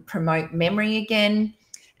promote memory again.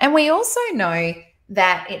 And we also know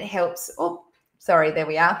that it helps, there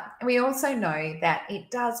we are. And we also know that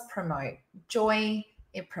it does promote joy,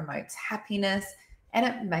 it promotes happiness, and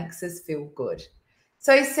it makes us feel good.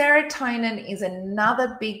 So serotonin is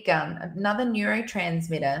another big gun, another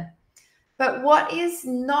neurotransmitter. But what is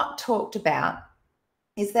not talked about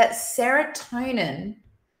is that serotonin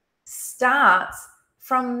starts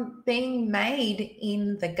from being made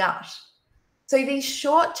in the gut. So these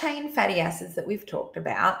short chain fatty acids that we've talked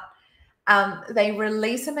about, they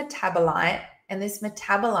release a metabolite, and this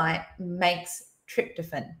metabolite makes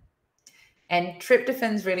tryptophan. And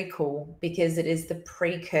tryptophan is really cool because it is the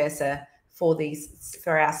precursor for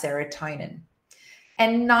our serotonin.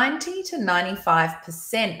 And 90 to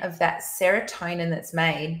 95% of that serotonin that's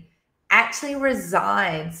made actually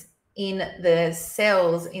resides in the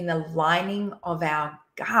cells in the lining of our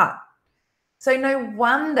gut. So no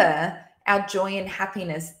wonder our joy and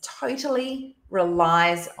happiness totally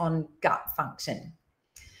relies on gut function.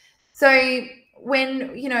 So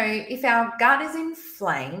when, if our gut is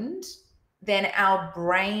inflamed, then our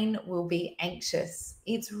brain will be anxious.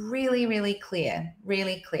 It's really, really clear,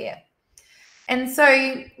 really clear. And so,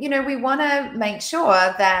 we want to make sure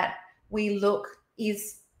that we look,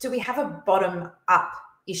 do we have a bottom up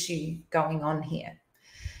issue going on here?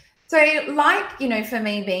 So like, for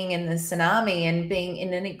me being in the tsunami and being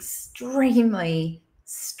in an extremely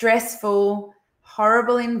stressful,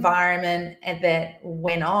 horrible environment and that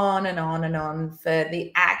went on and on and on for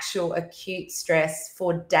the actual acute stress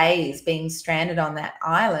for days being stranded on that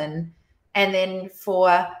island. And then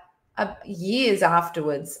for years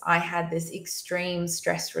afterwards, I had this extreme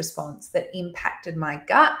stress response that impacted my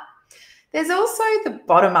gut. There's also the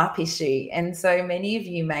bottom-up issue, and so many of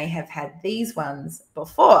you may have had these ones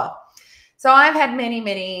before. So I've had many,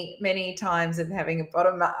 many, many times of having a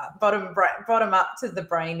bottom up to the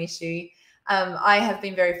brain issue. I have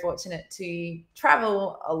been very fortunate to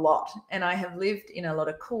travel a lot, and I have lived in a lot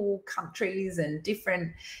of cool countries and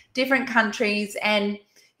different countries. And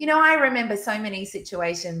I remember so many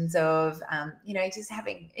situations of, just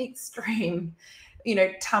having extreme,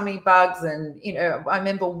 tummy bugs. And, I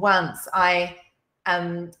remember once I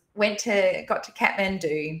got to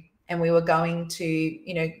Kathmandu, and we were going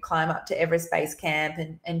to, climb up to Everest Base Camp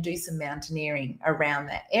and do some mountaineering around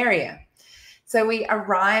that area. So we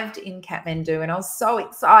arrived in Kathmandu, and I was so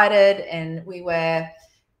excited, and we were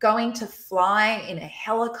going to fly in a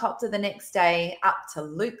helicopter the next day up to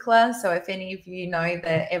Lukla. So if any of you know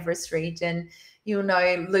the Everest region, you'll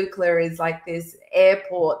know Lukla is like this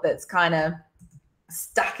airport that's kind of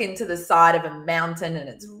stuck into the side of a mountain, and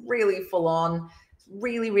it's really full on,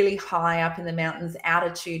 really, really high up in the mountains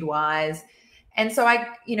altitude wise. And so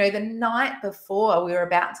the night before we were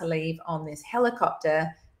about to leave on this helicopter,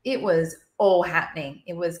 it was all happening.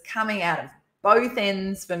 It was coming out of both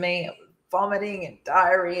ends for me. It was vomiting and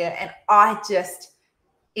diarrhea, and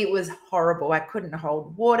it was horrible. I couldn't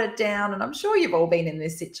hold water down, and I'm sure you've all been in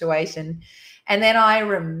this situation. And then I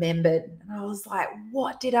remembered, and I was like,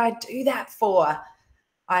 what did I do that for?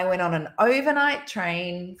 I went on an overnight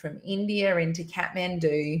train from India into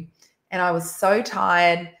Kathmandu, and I was so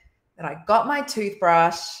tired that I got my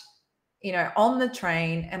toothbrush, on the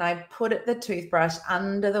train, and I put the toothbrush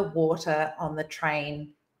under the water on the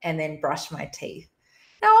train and then brushed my teeth.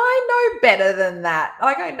 Now, I know better than that.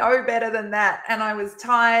 And I was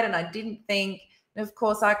tired and I didn't think. And of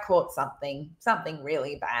course, I caught something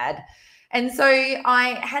really bad. And so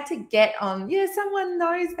I had to get on. Yeah, someone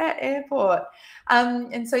knows that airport.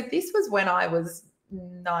 And so this was when I was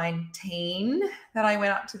 19 that I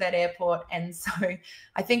went up to that airport. And so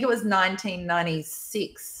I think it was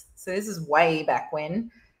 1996. So this is way back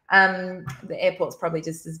when. The airport's probably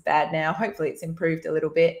just as bad now. Hopefully it's improved a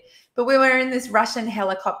little bit. But we were in this Russian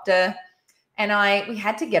helicopter, and we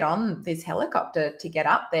had to get on this helicopter to get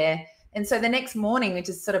up there. And so the next morning we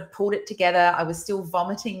just sort of pulled it together. I was still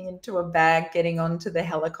vomiting into a bag getting onto the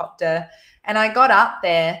helicopter. And I got up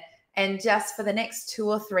there, and just for the next 2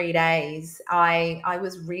 or 3 days, I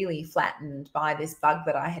was really flattened by this bug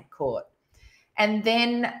that I had caught. And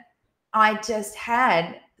then I just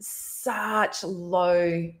had such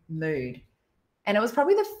low mood. And it was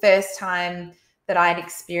probably the first time that I'd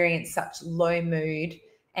experienced such low mood.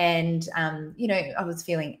 And, I was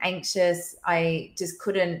feeling anxious. I just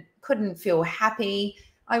couldn't feel happy.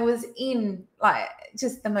 I was in like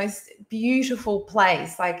just the most beautiful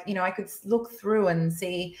place. Like, I could look through and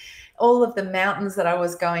see all of the mountains that I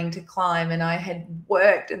was going to climb. And I had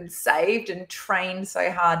worked and saved and trained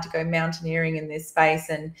so hard to go mountaineering in this space.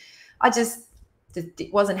 And I just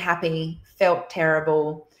wasn't happy, felt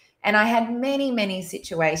terrible. And I had many, many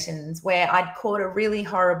situations where I'd caught a really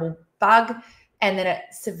horrible bug, and then it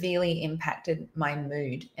severely impacted my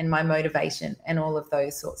mood and my motivation and all of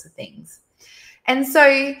those sorts of things. And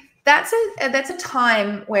so that's a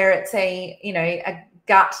time where it's a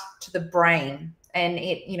gut to the brain. And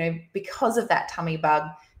it, because of that tummy bug,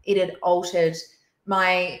 it had altered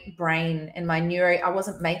my brain and I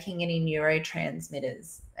wasn't making any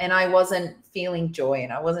neurotransmitters, and I wasn't feeling joy,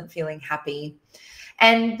 and I wasn't feeling happy.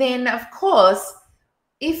 And then, of course,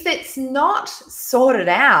 if it's not sorted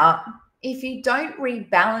out, if you don't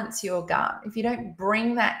rebalance your gut, if you don't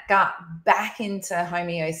bring that gut back into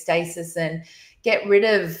homeostasis and get rid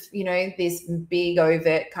of, this big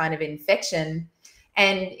overt kind of infection,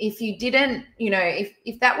 and if you didn't,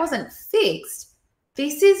 if that wasn't fixed,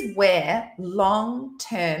 this is where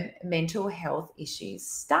long-term mental health issues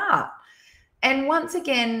start. And once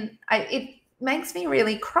again, it makes me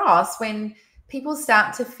really cross when people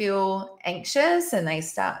start to feel anxious and they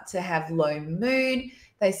start to have low mood.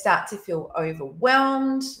 They start to feel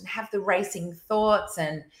overwhelmed, have the racing thoughts,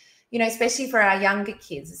 and, especially for our younger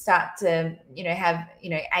kids, start to, have,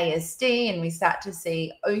 ASD, and we start to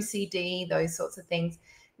see OCD, those sorts of things. It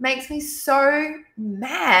makes me so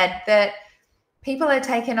mad that people are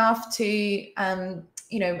taken off to,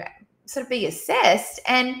 sort of be assessed,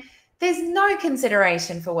 and there's no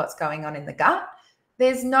consideration for what's going on in the gut.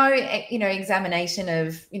 There's no, examination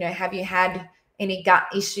of, have you had any gut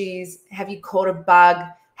issues? Have you caught a bug?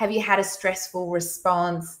 Have you had a stressful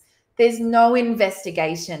response? There's no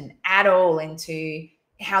investigation at all into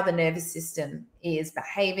how the nervous system is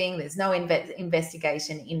behaving. There's no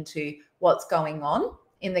investigation into what's going on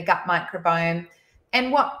in the gut microbiome.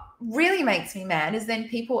 And what really makes me mad is then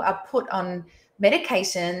people are put on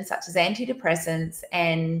medications such as antidepressants,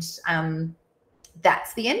 and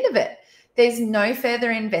that's the end of it. There's no further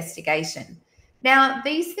investigation. Now,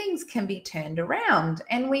 these things can be turned around,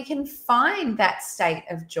 and we can find that state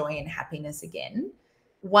of joy and happiness again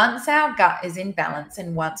once our gut is in balance,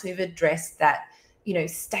 and once we've addressed that,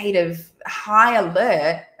 state of high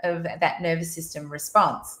alert of that nervous system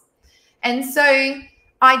response. And so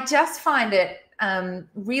I just find it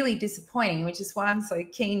really disappointing, which is why I'm so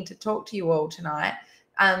keen to talk to you all tonight,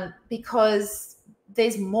 because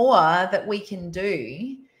there's more that we can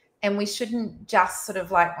do. And we shouldn't just sort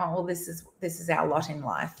of like, oh, well, this is our lot in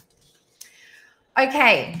life.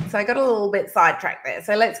 Okay, so I got a little bit sidetracked there.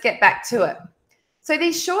 So let's get back to it. So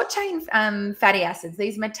these short-chain fatty acids,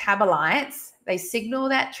 these metabolites, they signal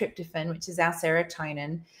that tryptophan, which is our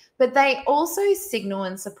serotonin, but they also signal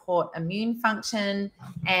and support immune function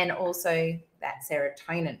and also that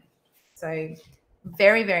serotonin. So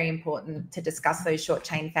very, very important to discuss those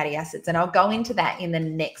short-chain fatty acids. And I'll go into that in the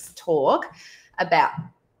next talk about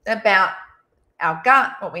our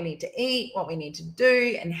gut, what we need to eat, what we need to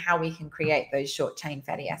do, and how we can create those short-chain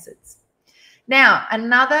fatty acids. Now,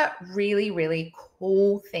 another really, really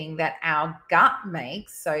cool thing that our gut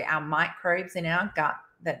makes, so our microbes in our gut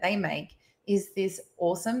that they make, is this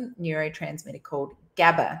awesome neurotransmitter called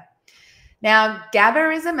GABA. Now,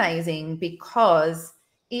 GABA is amazing because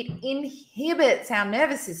it inhibits our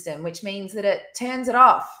nervous system, which means that it turns it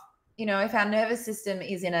off. You know, if our nervous system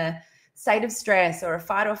is in a state of stress or a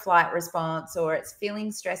fight or flight response, or it's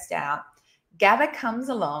feeling stressed out, GABA comes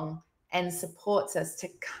along and supports us to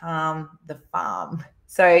calm the farm.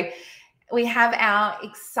 So we have our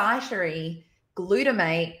excitatory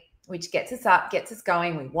glutamate, which gets us up, gets us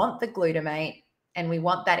going. We want the glutamate and we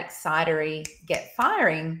want that excitatory get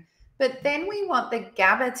firing. But then we want the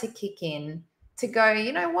GABA to kick in to go,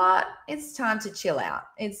 you know what? It's time to chill out.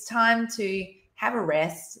 It's time to have a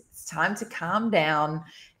rest. It's time to calm down.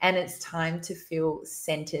 And it's time to feel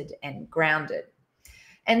centered and grounded.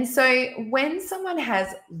 And so when someone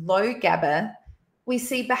has low GABA, we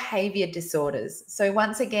see behavior disorders. So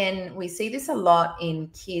once again, we see this a lot in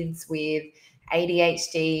kids with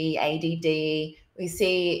ADHD, ADD. We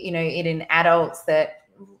see, you know, it in adults that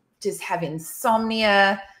just have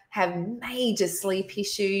insomnia, have major sleep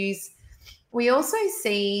issues. We also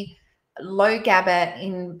see low GABA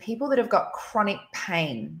in people that have got chronic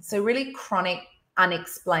pain. So really chronic,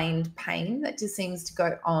 unexplained pain that just seems to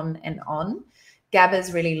go on and on. GABA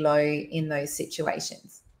is really low in those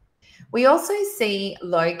situations. We also see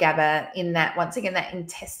low GABA in that, once again, that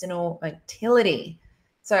intestinal motility.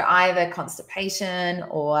 So either constipation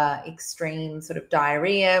or extreme sort of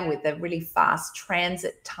diarrhea with a really fast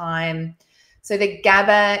transit time. So the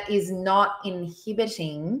GABA is not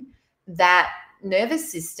inhibiting that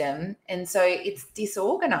nervous system, and so it's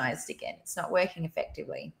disorganized again. It's not working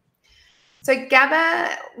effectively. So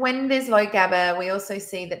GABA, when there's low GABA, we also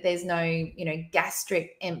see that there's no, you know,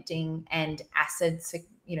 gastric emptying and acid,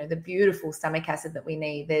 you know, the beautiful stomach acid that we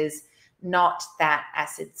need. There's not that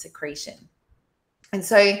acid secretion. And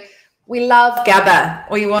so we love GABA.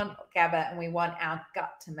 We want GABA and we want our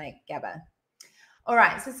gut to make GABA. All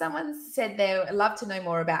right, so someone said they would love to know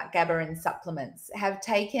more about GABA and supplements. Have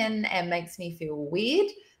taken and makes me feel weird.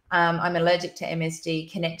 I'm allergic to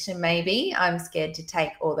MSG connection, maybe. I'm scared to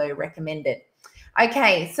take, although recommended.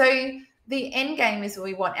 Okay, so the end game is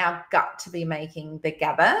we want our gut to be making the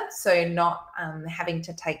GABA, so not having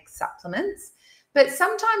to take supplements. But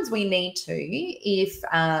sometimes we need to if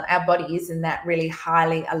our body is in that really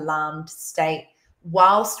highly alarmed state,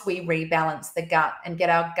 whilst we rebalance the gut and get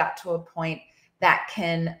our gut to a point that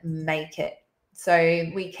can make it.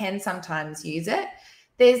 So we can sometimes use it.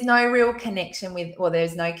 There's no real connection with, or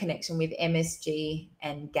there's no connection with MSG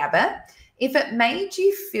and GABA. If it made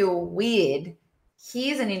you feel weird,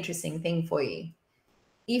 here's an interesting thing for you.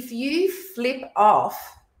 If you flip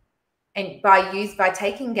off, and by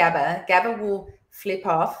taking GABA, GABA will flip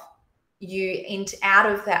off you out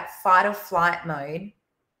of that fight or flight mode,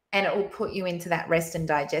 and it will put you into that rest and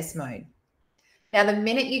digest mode. Now, the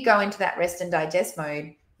minute you go into that rest and digest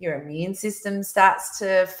mode, your immune system starts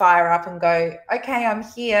to fire up and go, okay, I'm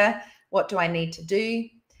here. What do I need to do?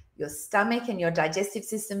 Your stomach and your digestive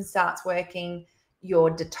system starts working. Your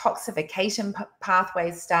detoxification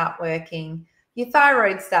pathways start working. Your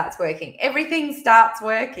thyroid starts working. Everything starts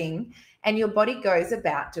working, and your body goes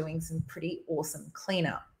about doing some pretty awesome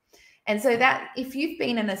cleanup. And so that if you've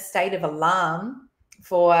been in a state of alarm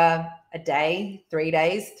for a day, 3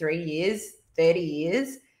 days, 3 years, 30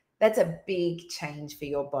 years, that's a big change for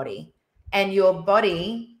your body. And your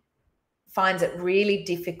body finds it really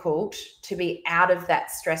difficult to be out of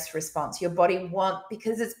that stress response. Your body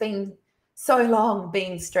because it's been so long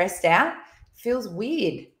being stressed out, feels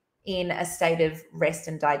weird in a state of rest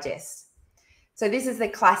and digest. So this is the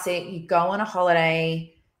classic, you go on a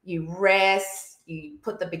holiday, you rest, you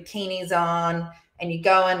put the bikinis on, and you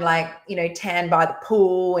go and tan by the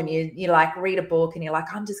pool, and you like read a book, and you're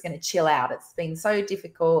like, I'm just going to chill out. It's been so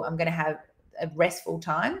difficult. I'm going to have a restful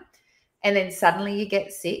time. And then suddenly you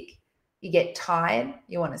get sick, you get tired,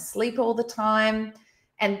 you want to sleep all the time.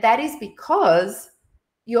 And that is because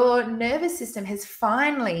your nervous system has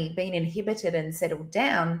finally been inhibited and settled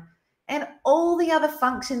down, and all the other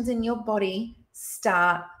functions in your body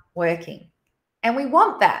start working. And we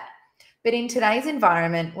want that. But in today's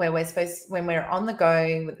environment where when we're on the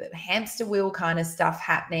go with the hamster wheel kind of stuff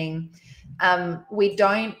happening, we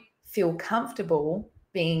don't feel comfortable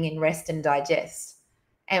being in rest and digest.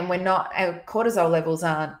 And our cortisol levels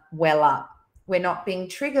aren't well up. We're not being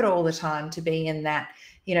triggered all the time to be in that,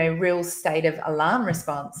 real state of alarm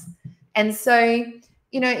response. And so,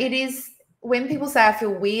 it is when people say I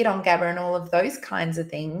feel weird on GABA and all of those kinds of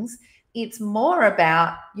things, it's more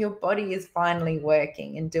about your body is finally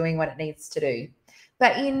working and doing what it needs to do.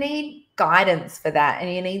 But you need guidance for that,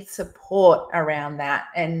 and you need support around that.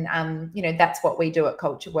 And, that's what we do at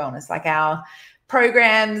Culture Wellness, like our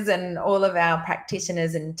programs and all of our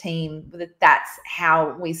practitioners and team, that's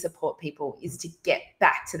how we support people, is to get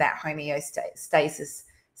back to that homeostasis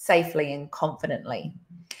safely and confidently.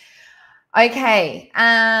 Okay.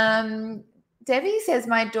 Debbie says,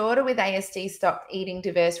 my daughter with ASD stopped eating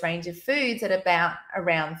diverse range of foods at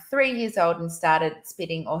around 3 years old and started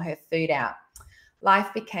spitting all her food out.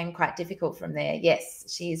 Life became quite difficult from there. Yes,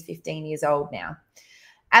 she is 15 years old now.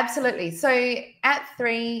 Absolutely. So at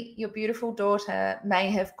 3, your beautiful daughter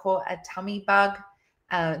may have caught a tummy bug.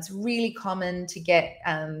 It's really common to get,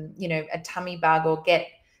 a tummy bug or get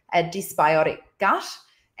a dysbiotic gut.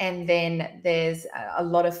 And then there's a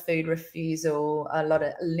lot of food refusal, a lot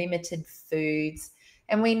of limited foods.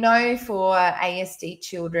 And we know for ASD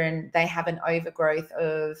children, they have an overgrowth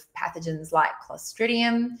of pathogens like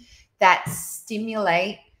Clostridium that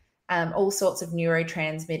stimulate all sorts of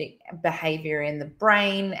neurotransmitting behavior in the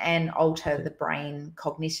brain and alter the brain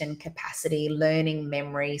cognition capacity, learning,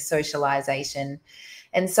 memory, socialization.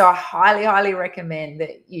 And so I highly, highly recommend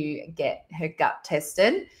that you get her gut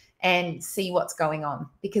tested and see what's going on,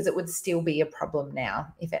 because it would still be a problem now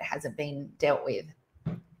if it hasn't been dealt with.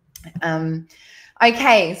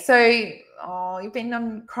 Okay, so you've been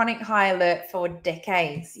on chronic high alert for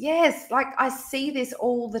decades. Yes, like I see this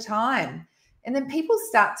all the time. And then people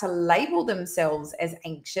start to label themselves as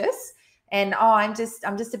anxious and, I'm just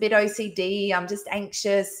a bit OCD, I'm just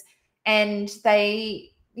anxious. And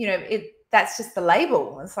they, that's just the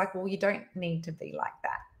label. It's like, well, you don't need to be like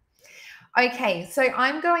that. Okay, so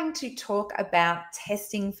I'm going to talk about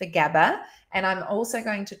testing for GABA, and I'm also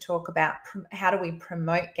going to talk about how do we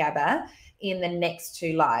promote GABA in the next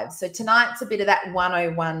 2 lives. So tonight's a bit of that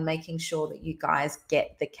 101, making sure that you guys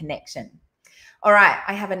get the connection. All right,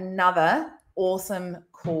 I have another awesome,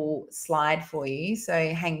 cool slide for you.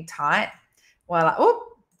 So hang tight while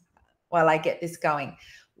I get this going.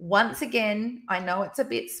 Once again, I know it's a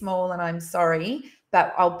bit small and I'm sorry,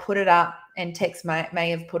 but I'll put it up, and Tex may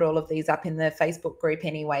have put all of these up in the Facebook group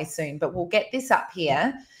anyway soon, but we'll get this up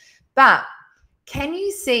here. But can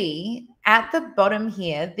you see at the bottom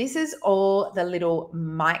here, this is all the little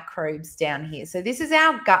microbes down here. So this is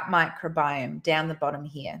our gut microbiome down the bottom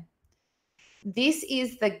here. This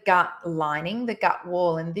is the gut lining, the gut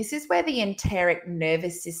wall, and this is where the enteric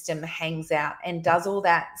nervous system hangs out and does all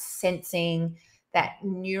that sensing, that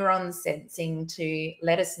neuron sensing to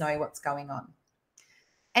let us know what's going on.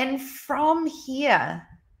 And from here,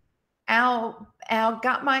 our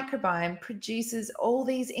gut microbiome produces all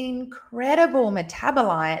these incredible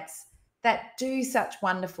metabolites that do such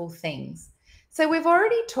wonderful things. So we've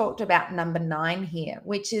already talked about number 9 here,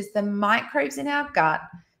 which is the microbes in our gut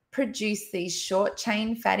produce these short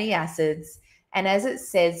chain fatty acids. And as it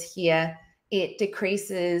says here, it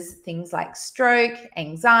decreases things like stroke,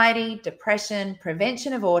 anxiety, depression,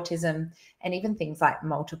 prevention of autism, and even things like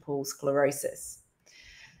multiple sclerosis.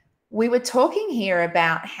 We were talking here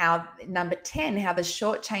about how number 10, how the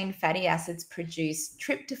short chain fatty acids produce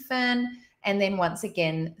tryptophan and then once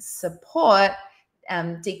again support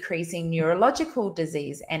decreasing neurological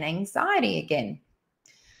disease and anxiety again.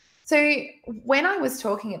 So when I was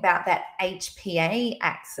talking about that HPA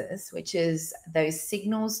axis, which is those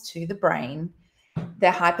signals to the brain, the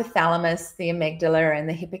hypothalamus, the amygdala, and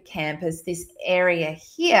the hippocampus, this area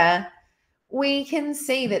here, we can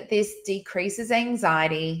see that this decreases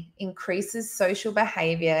anxiety, increases social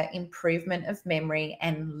behavior, improvement of memory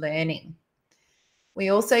and learning. We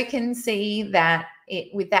also can see that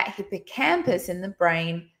with that hippocampus in the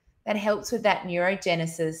brain, that helps with that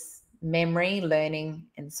neurogenesis, memory, learning,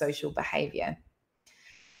 and social behavior.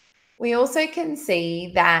 We also can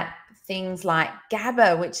see that things like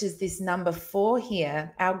GABA, which is this number 4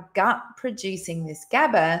 here, our gut producing this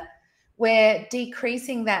GABA, we're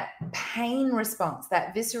decreasing that pain response,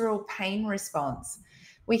 that visceral pain response.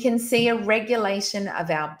 We can see a regulation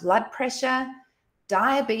of our blood pressure,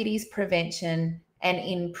 diabetes prevention, and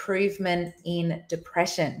improvement in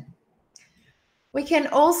depression. We can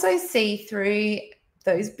also see through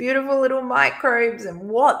those beautiful little microbes and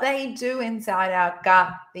what they do inside our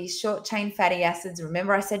gut, these short chain fatty acids.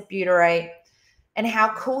 Remember I said butyrate, and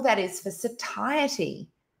how cool that is for satiety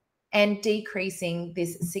and decreasing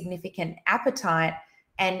this significant appetite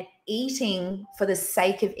and eating for the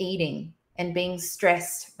sake of eating and being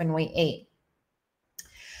stressed when we eat.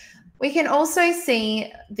 We can also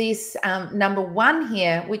see this number 1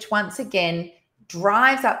 here, which once again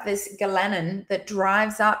drives up this galanin that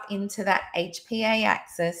drives up into that HPA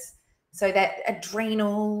axis. So that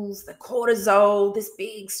adrenals, the cortisol, this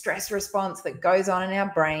big stress response that goes on in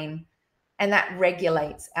our brain. and that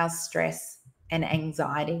regulates our stress and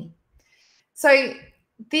anxiety. So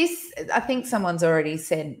this, I think someone's already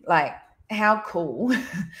said, like, how cool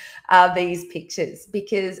are these pictures?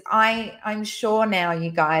 Because I'm sure now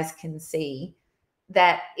you guys can see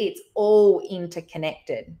that it's all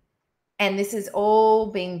interconnected. And this is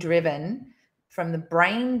all being driven from the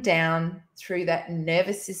brain down through that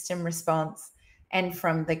nervous system response and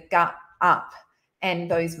from the gut up and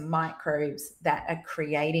those microbes that are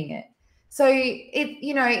creating it. So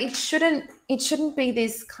it shouldn't be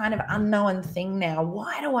this kind of unknown thing now.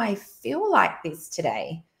 Why do I feel like this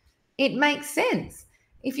today? It makes sense.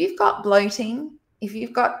 If you've got bloating, if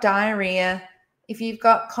you've got diarrhea, if you've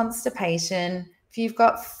got constipation, if you've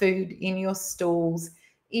got food in your stools,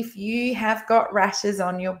 if you have got rashes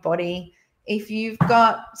on your body, if you've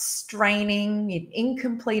got straining,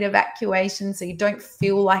 incomplete evacuation, so you don't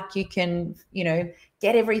feel like you can,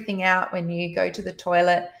 get everything out when you go to the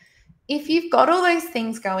toilet. If you've got all those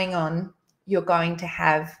things going on, you're going to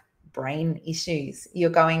have brain issues. You're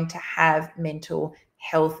going to have mental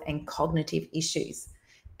health and cognitive issues,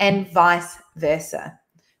 and vice versa.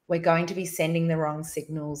 We're going to be sending the wrong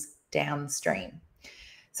signals downstream.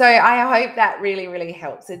 So I hope that really, really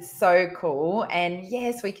helps. It's so cool. And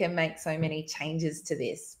yes, we can make so many changes to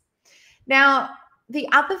this. Now, the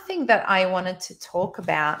other thing that I wanted to talk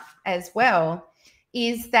about as well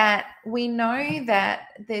is that we know that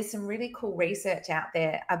there's some really cool research out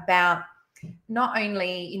there about not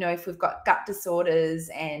only, if we've got gut disorders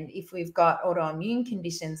and if we've got autoimmune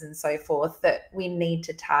conditions and so forth, that we need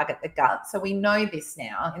to target the gut. So we know this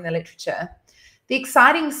now in the literature. The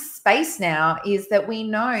exciting space now is that we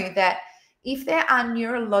know that if there are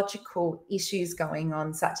neurological issues going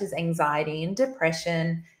on, such as anxiety and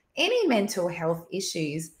depression, any mental health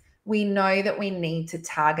issues, we know that we need to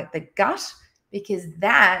target the gut, because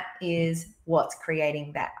that is what's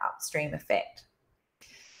creating that upstream effect.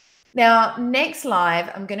 Now, next live,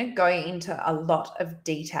 I'm going to go into a lot of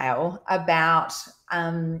detail about,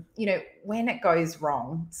 when it goes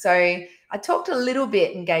wrong. So I talked a little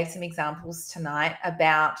bit and gave some examples tonight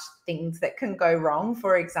about things that can go wrong.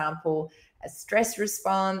 For example, a stress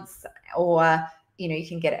response, or, you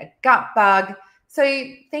can get a gut bug. So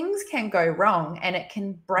things can go wrong and it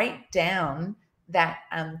can break down that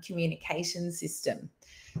communication system.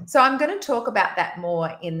 So I'm going to talk about that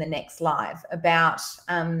more in the next live, about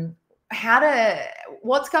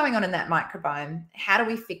what's going on in that microbiome, how do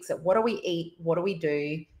we fix it, what do we eat, what do we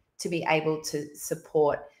do to be able to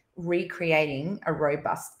support recreating a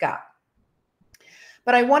robust gut.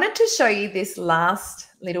 But I wanted to show you this last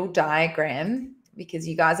little diagram, because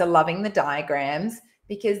you guys are loving the diagrams,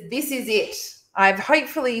 because this is it. I've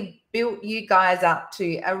hopefully built you guys up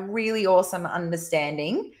to a really awesome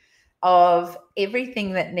understanding of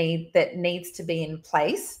everything that needs to be in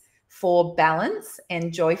place for balance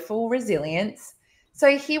and joyful resilience.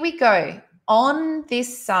 So here we go. On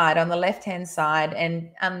this side, on the left-hand side, and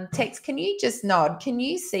Tex, can you just nod? Can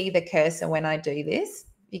you see the cursor when I do this?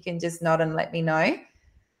 You can just nod and let me know.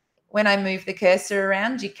 When I move the cursor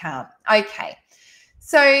around, you can't. Okay.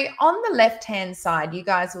 So on the left-hand side, you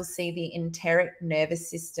guys will see the enteric nervous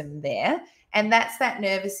system there. And that's that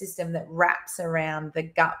nervous system that wraps around the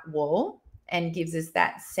gut wall and gives us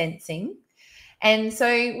that sensing. And so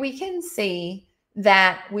we can see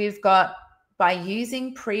that we've got, by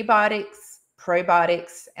using prebiotics,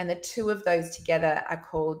 probiotics, and the two of those together are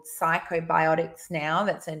called psychobiotics now.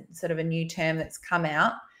 That's a sort of a new term that's come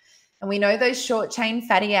out. And we know those short chain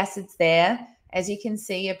fatty acids there, as you can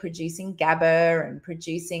see, are producing GABA and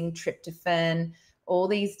producing tryptophan, all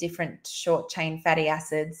these different short chain fatty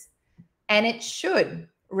acids. And it should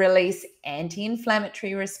release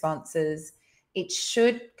anti-inflammatory responses. It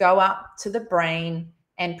should go up to the brain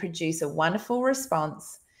and produce a wonderful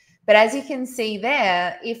response. But as you can see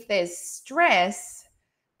there, if there's stress,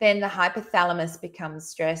 then the hypothalamus becomes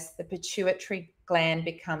stressed, the pituitary gland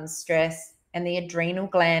becomes stressed, and the adrenal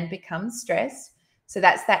gland becomes stressed. So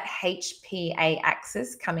that's that HPA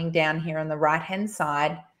axis coming down here on the right-hand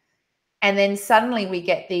side. And then suddenly we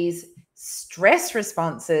get these stress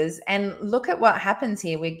responses. And look at what happens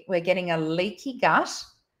here. We're getting a leaky gut.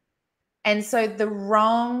 And so the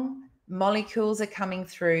wrong molecules are coming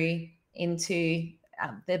through into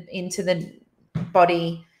the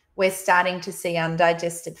body. We're starting to see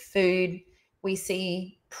undigested food. We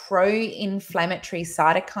see pro-inflammatory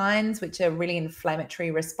cytokines, which are really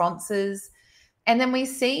inflammatory responses. And then we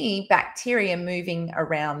see bacteria moving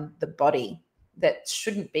around the body that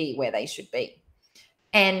shouldn't be where they should be.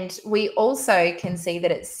 And we also can see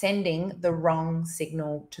that it's sending the wrong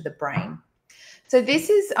signal to the brain. So this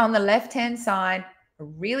is on the left-hand side, a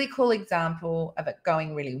really cool example of it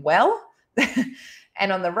going really well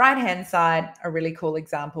And on the right-hand side, a really cool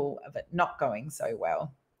example of it not going so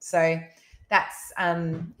well. So that's,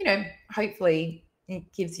 hopefully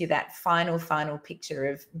it gives you that final picture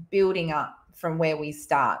of building up from where we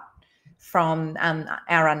start from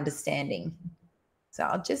our understanding. So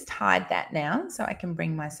I'll just hide that now so I can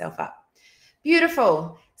bring myself up.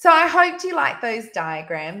 Beautiful. So I hope you like those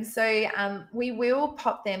diagrams. So we will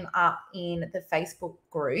pop them up in the Facebook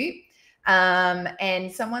group.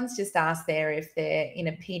 And someone's just asked there if they're in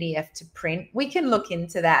a PDF to print. We can look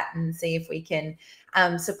into that and see if we can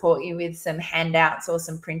support you with some handouts or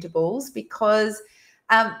some printables, because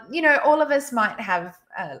all of us might have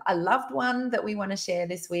a loved one that we want to share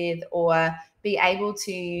this with, or be able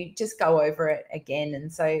to just go over it again.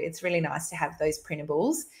 And so it's really nice to have those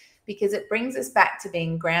printables, because it brings us back to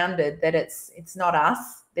being grounded, that it's not us,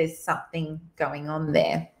 there's something going on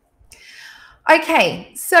there.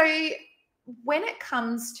 Okay, so when it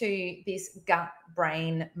comes to this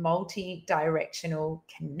gut-brain multi-directional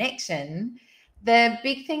connection, the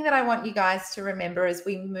big thing that I want you guys to remember as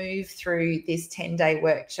we move through this 10-day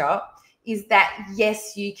workshop is that,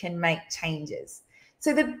 yes, you can make changes.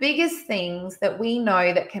 So the biggest things that we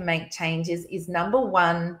know that can make changes is, number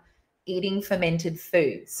one, eating fermented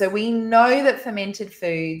foods. So we know that fermented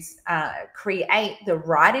foods create the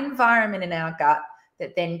right environment in our gut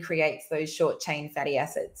that then creates those short chain fatty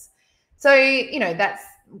acids. So, that's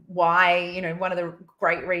why, one of the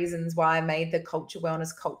great reasons why I made the Culture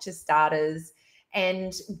Wellness Culture Starters,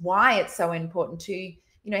 and why it's so important to,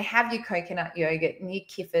 have your coconut yogurt and your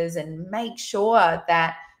kiffers, and make sure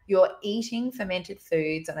that you're eating fermented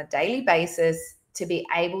foods on a daily basis to be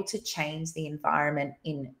able to change the environment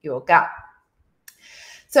in your gut.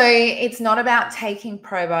 So it's not about taking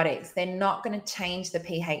probiotics. They're not going to change the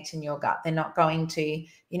pH in your gut. They're not going to,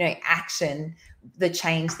 action the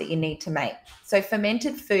change that you need to make. So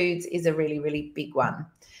fermented foods is a really, really big one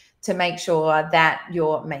to make sure that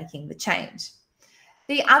you're making the change.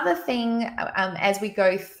 The other thing as we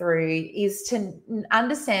go through is to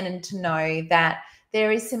understand and to know that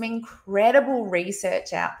there is some incredible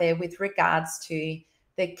research out there with regards to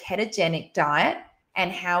the ketogenic diet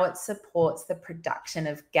and how it supports the production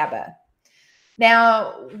of GABA.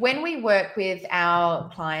 Now, when we work with our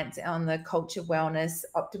clients on the Culture Wellness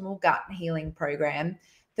Optimal Gut Healing Program,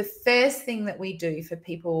 the first thing that we do for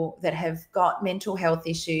people that have got mental health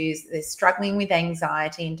issues, they're struggling with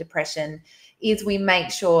anxiety and depression, is we make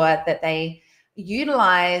sure that they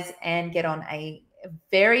utilize and get on a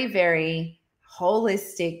very, very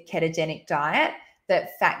holistic ketogenic diet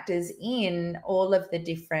that factors in all of the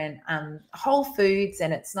different whole foods,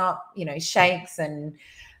 and it's not, shakes and,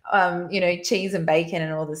 cheese and bacon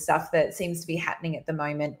and all the stuff that seems to be happening at the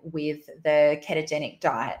moment with the ketogenic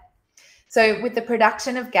diet. So with the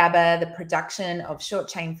production of GABA, the production of short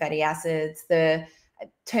chain fatty acids, the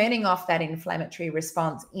turning off that inflammatory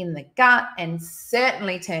response in the gut, and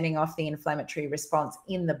certainly turning off the inflammatory response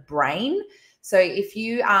in the brain. So if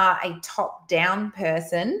you are a top-down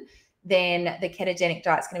person, then the ketogenic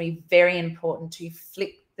diet is going to be very important to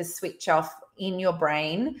flick the switch off in your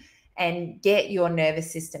brain and get your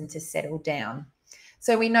nervous system to settle down.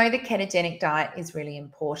 So we know the ketogenic diet is really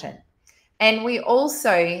important. And we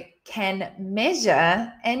also can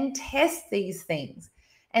measure and test these things.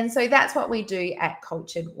 And so that's what we do at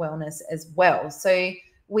Cultured Wellness as well. So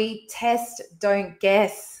we test, don't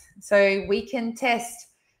guess. So we can test,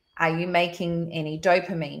 are you making any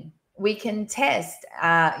dopamine? We can test,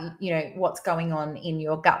 what's going on in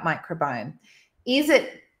your gut microbiome. Is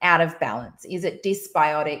it out of balance? Is it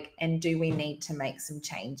dysbiotic? And do we need to make some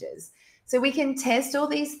changes? So we can test all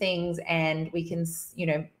these things, and we can,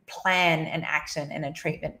 plan an action and a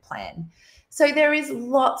treatment plan. So there is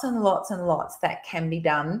lots and lots and lots that can be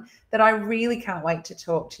done that I really can't wait to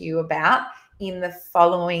talk to you about in the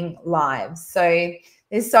following lives. So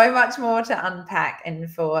there's so much more to unpack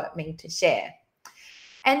and for me to share.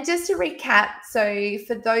 And just to recap, so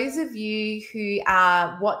for those of you who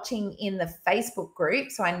are watching in the Facebook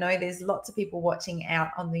group, so I know there's lots of people watching out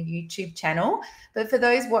on the YouTube channel, but for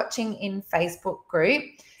those watching in Facebook group,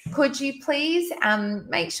 could you please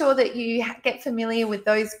make sure that you get familiar with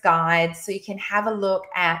those guides so you can have a look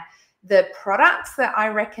at the products that I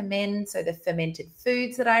recommend, so the fermented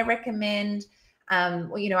foods that I recommend.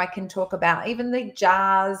 I can talk about even the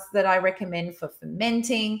jars that I recommend for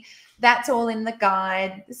fermenting. That's all in the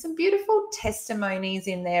guide. There's some beautiful testimonies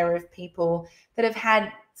in there of people that have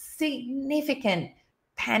had significant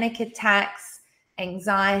panic attacks,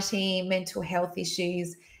 anxiety, mental health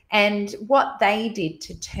issues, and what they did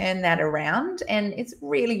to turn that around. And it's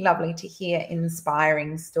really lovely to hear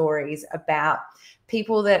inspiring stories about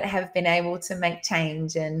people that have been able to make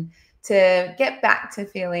change and to get back to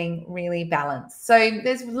feeling really balanced. So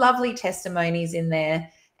there's lovely testimonies in there.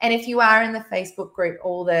 And if you are in the Facebook group,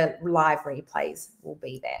 all the live replays will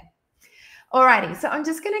be there. Alrighty, so I'm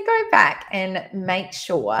just going to go back and make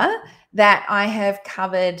sure that I have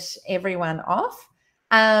covered everyone off.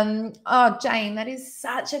 Oh, Jane, that is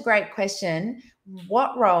such a great question.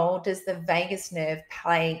 What role does the vagus nerve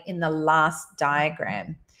play in the last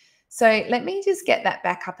diagram? So let me just get that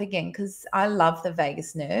back up again, because I love the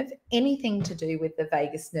vagus nerve. Anything to do with the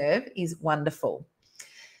vagus nerve is wonderful.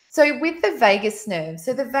 So with the vagus nerve,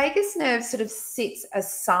 so the vagus nerve sort of sits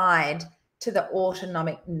aside to the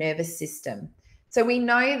autonomic nervous system. So we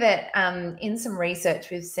know that in some research,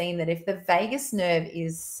 we've seen that if the vagus nerve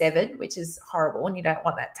is severed, which is horrible and you don't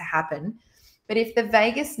want that to happen, but if the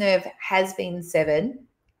vagus nerve has been severed,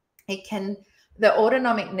 the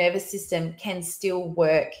autonomic nervous system can still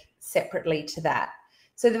work separately to that.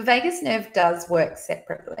 So the vagus nerve does work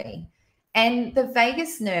separately. And the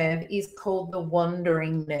vagus nerve is called the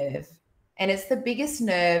wandering nerve. And it's the biggest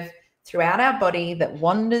nerve throughout our body that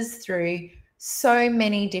wanders through so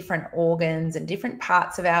many different organs and different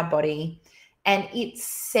parts of our body. And it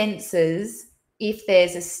senses if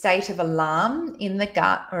there's a state of alarm in the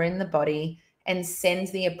gut or in the body and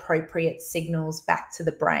sends the appropriate signals back to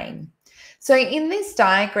the brain. So in this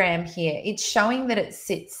diagram here, it's showing that it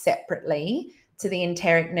sits separately to the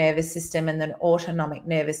enteric nervous system and the autonomic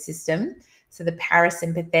nervous system, so the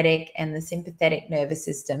parasympathetic and the sympathetic nervous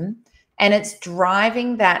system, and it's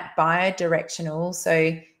driving that bidirectional,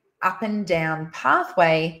 so up and down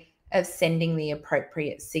pathway of sending the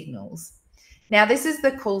appropriate signals. Now, this is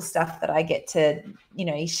the cool stuff that I get to,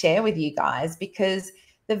 share with you guys, because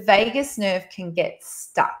the vagus nerve can get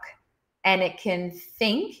stuck and it can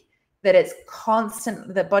think that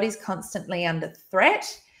the body's constantly under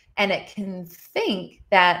threat, and it can think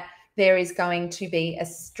that there is going to be a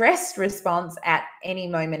stress response at any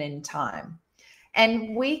moment in time.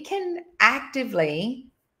 And we can actively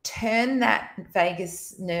turn that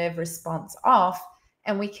vagus nerve response off,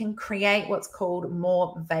 and we can create what's called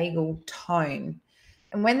more vagal tone.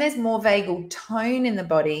 And when there's more vagal tone in the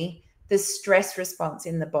body, the stress response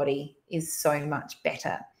in the body is so much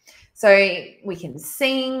better. So we can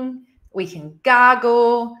sing, we can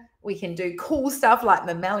gargle, we can do cool stuff like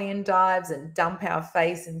mammalian dives and dump our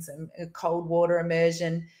face in some cold water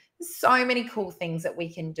immersion. There's so many cool things that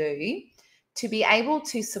we can do to be able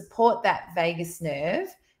to support that vagus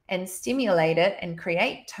nerve and stimulate it and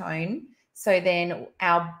create tone. So then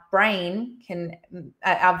our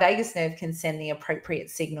vagus nerve can send the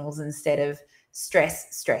appropriate signals instead of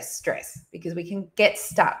stress, stress, stress, because we can get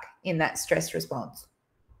stuck in that stress response.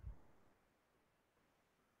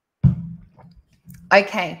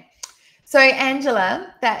 Okay. So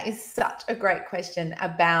Angela, that is such a great question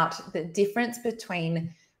about the difference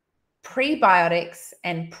between prebiotics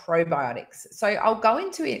and probiotics. So I'll go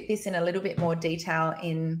into this in a little bit more detail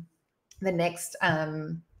in the next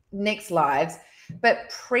lives, but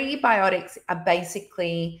prebiotics are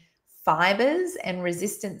basically fibers and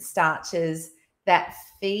resistant starches that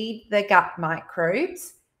feed the gut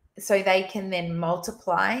microbes so they can then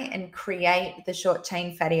multiply and create the short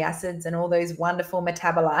chain fatty acids and all those wonderful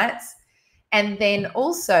metabolites. And then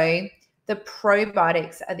also the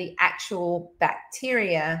probiotics are the actual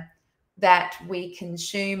bacteria that we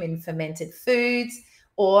consume in fermented foods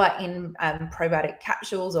or in probiotic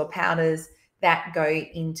capsules or powders that go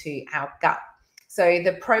into our gut. So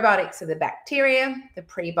the probiotics are the bacteria, the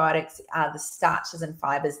prebiotics are the starches and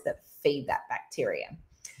fibers that feed that bacteria.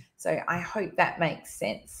 So I hope that makes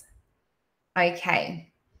sense.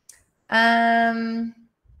 Okay.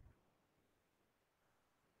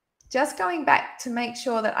 Just going back to make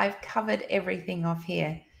sure that I've covered everything off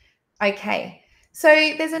here. Okay. So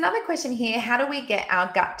there's another question here. How do we get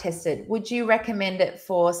our gut tested? Would you recommend it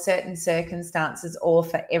for certain circumstances or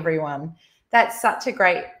for everyone? That's such a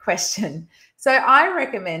great question. So I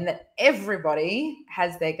recommend that everybody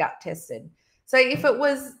has their gut tested. So if it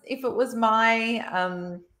was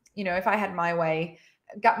my, if I had my way,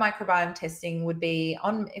 gut microbiome testing would be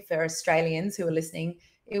on, if for Australians who are listening,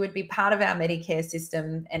 it would be part of our Medicare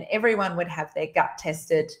system, and everyone would have their gut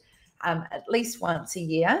tested at least once a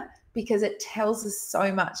year, because it tells us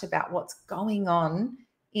so much about what's going on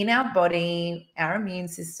in our body, our immune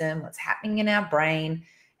system, what's happening in our brain,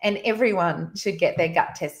 and everyone should get their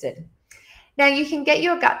gut tested. Now, you can get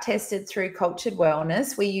your gut tested through Cultured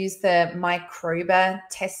Wellness. We use the Microba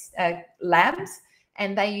test labs,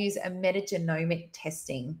 and they use a metagenomic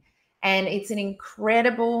testing. And it's an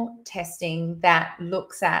incredible testing that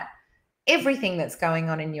looks at everything that's going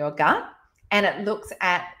on in your gut, and it looks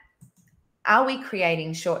at, are we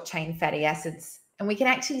creating short chain fatty acids And we can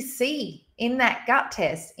actually see in that gut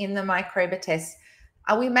test, in the microba test,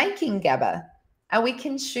 are we making GABA? Are we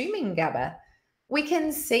consuming GABA? We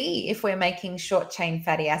can see if we're making short-chain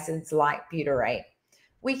fatty acids like butyrate.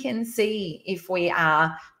 We can see if we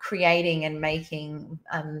are creating and making,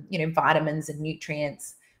 vitamins and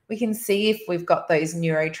nutrients. We can see if we've got those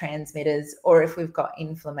neurotransmitters or if we've got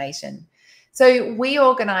inflammation. So we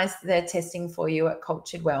organize the testing for you at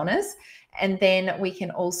Cultured Wellness, and then we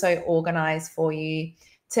can also organize for you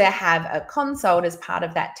to have a consult as part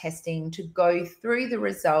of that testing to go through the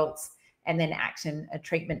results and then action a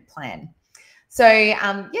treatment plan. So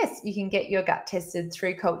yes, you can get your gut tested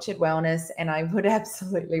through Cultured Wellness, and I would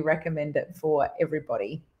absolutely recommend it for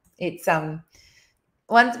everybody. It's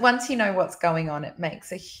once you know what's going on, it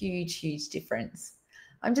makes a huge, huge difference.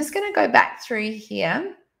 I'm just going to go back through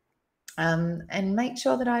here and make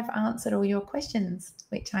sure that I've answered all your questions,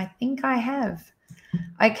 which I think I have.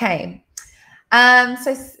 Okay.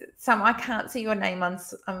 So I can't see your name,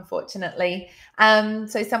 unfortunately.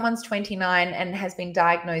 So someone's 29 and has been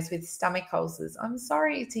diagnosed with stomach ulcers. I'm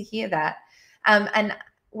sorry to hear that. And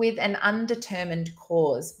with an undetermined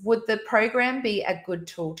cause, would the program be a good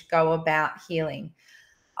tool to go about healing?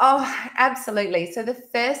 Oh, absolutely. So the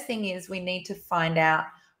first thing is we need to find out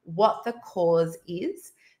what the cause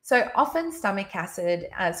is. So often stomach ulcers,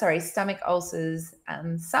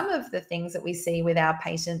 some of the things that we see with our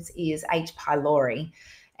patients is H. pylori.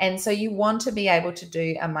 And so you want to be able to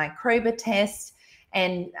do a microba test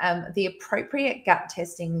and the appropriate gut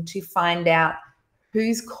testing to find out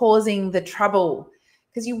who's causing the trouble,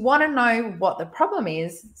 because you want to know what the problem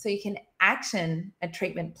is so you can action a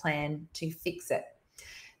treatment plan to fix it.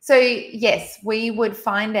 So yes, we would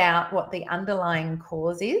find out what the underlying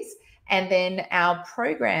cause is. And then our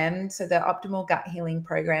program, so the Optimal Gut Healing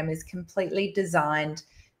Program, is completely designed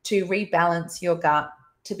to rebalance your gut,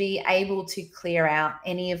 to be able to clear out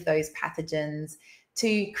any of those pathogens,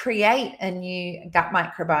 to create a new gut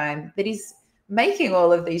microbiome that is making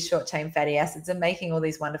all of these short-chain fatty acids and making all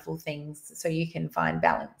these wonderful things so you can find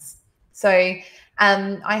balance. So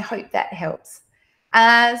I hope that helps.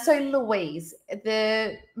 So Louise,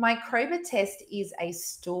 the microba test is a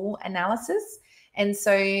stool analysis. And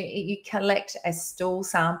so you collect a stool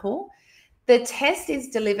sample. The test is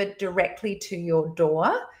delivered directly to your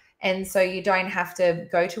door. And so you don't have to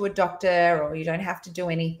go to a doctor or you don't have to do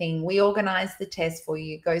anything. We organize the test for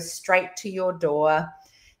you. It goes straight to your door.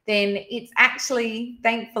 Then it's actually,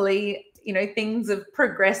 thankfully, things have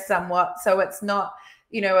progressed somewhat. So it's not,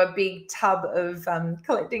 a big tub of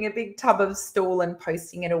collecting a big tub of stool and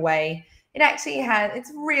posting it away. It actually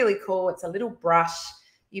it's really cool. It's a little brush.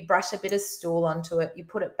 You brush a bit of stool onto it, you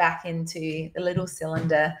put it back into the little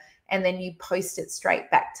cylinder, and then you post it straight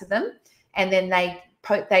back to them. And then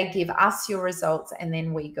they give us your results, and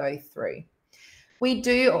then we go through. We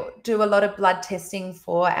do a lot of blood testing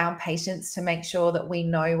for our patients to make sure that we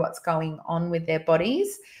know what's going on with their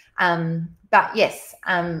bodies. But yes,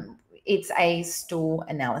 it's a stool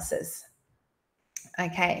analysis.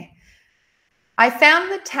 Okay. I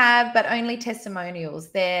found the tab, but only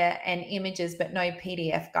testimonials there and images, but no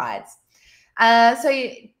PDF guides. So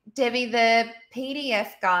Debbie, the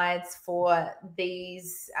PDF guides for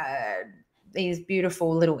these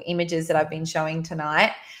beautiful little images that I've been showing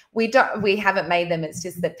tonight, we haven't made them. It's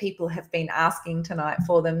just that people have been asking tonight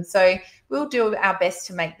for them. So we'll do our best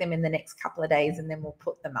to make them in the next couple of days, and then we'll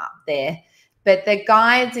put them up there. But the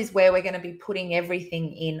guides is where we're going to be putting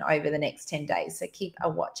everything in over the next 10 days. So keep a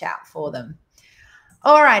watch out for them.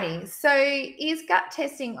 Alrighty, so is gut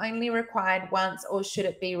testing only required once, or should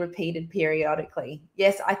it be repeated periodically?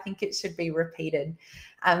 Yes, I think it should be repeated.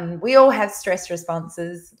 We all have stress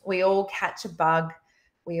responses. We all catch a bug.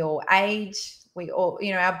 We all age. We all,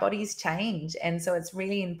 our bodies change. And so it's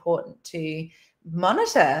really important to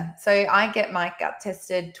monitor. So I get my gut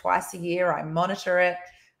tested twice a year. I monitor it.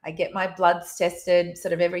 I get my bloods tested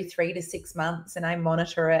sort of every 3 to 6 months, and I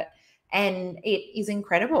monitor it. And it is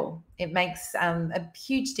incredible. It makes a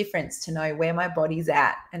huge difference to know where my body's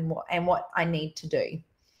at and what I need to do.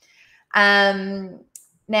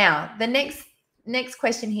 Now, the next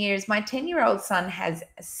question here is, my 10-year-old son has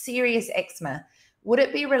a serious eczema. Would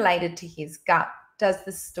it be related to his gut? Does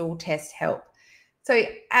the stool test help? So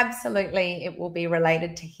absolutely, it will be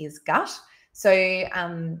related to his gut. So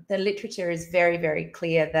the literature is very, very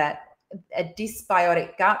clear that a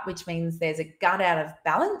dysbiotic gut, which means there's a gut out of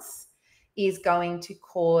balance, is going to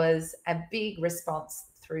cause a big response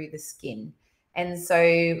through the skin. And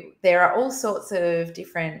so there are all sorts of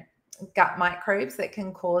different gut microbes that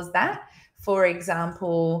can cause that. For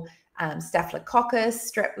example,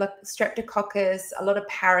 Staphylococcus, streptococcus, a lot of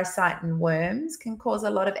parasite and worms can cause a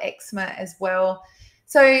lot of eczema as well.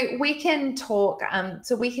 So we can talk,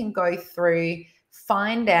 so we can go through,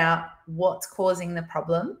 find out what's causing the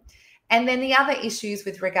problem. And then the other issues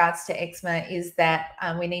with regards to eczema is that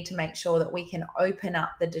we need to make sure that we can open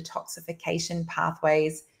up the detoxification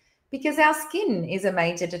pathways, because our skin is a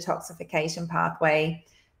major detoxification pathway.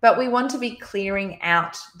 But we want to be clearing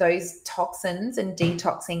out those toxins and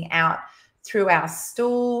detoxing out through our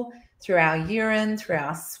stool, through our urine, through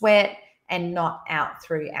our sweat, and not out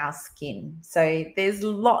through our skin. So there's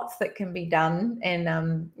lots that can be done.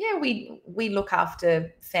 And yeah, we look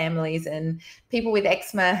after families and people with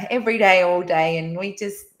eczema every day, all day. And we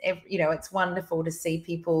just, you know, it's wonderful to see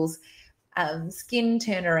people's skin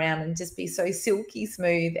turn around and just be so silky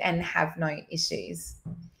smooth and have no issues.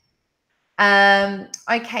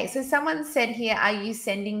 Okay, so someone said here, are you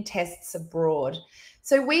sending tests abroad?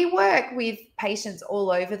 So we work with patients all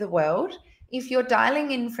over the world. If you're dialing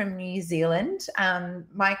in from New Zealand,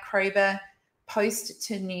 Microba post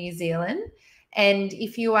to New Zealand. And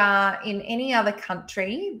if you are in any other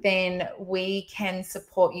country, then we can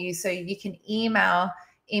support you. So you can email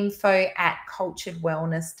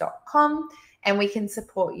info@culturedwellness.com and we can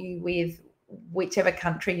support you with whichever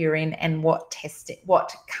country you're in and what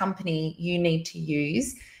company you need to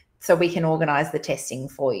use, so we can organize the testing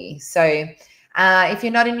for you. So if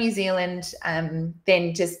you're not in New Zealand,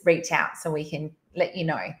 then just reach out so we can let you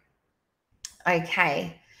know.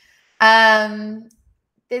 Okay.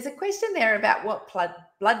 There's a question there about what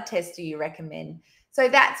blood test do you recommend? So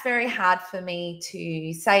that's very hard for me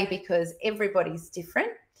to say because everybody's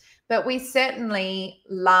different. But we certainly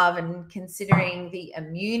love, and considering the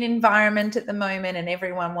immune environment at the moment, and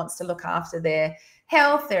everyone wants to look after their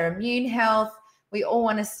health, their immune health. We all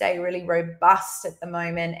want to stay really robust at the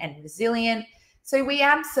moment and resilient. So we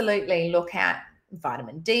absolutely look at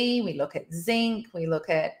vitamin D, we look at zinc, we look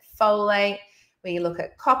at folate, we look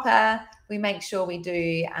at copper. We make sure we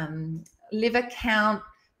do liver count,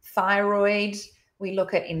 thyroid. We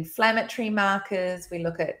look at inflammatory markers. We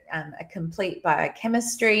look at a complete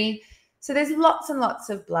biochemistry. So there's lots and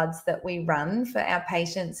lots of bloods that we run for our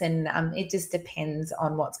patients, and it just depends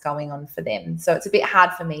on what's going on for them. So it's a bit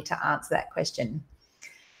hard for me to answer that question.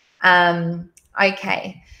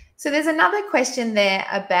 Okay. So there's another question there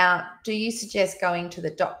about, do you suggest going to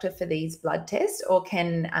the doctor for these blood tests, or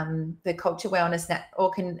can the Culture Wellness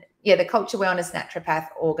naturopath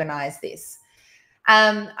organize this?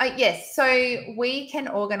 Yes, so we can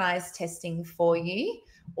organize testing for you,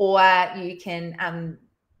 or you can,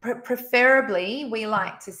 preferably we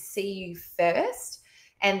like to see you first,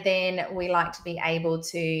 and then we like to be able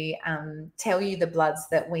to tell you the bloods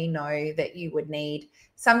that we know that you would need.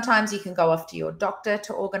 Sometimes you can go off to your doctor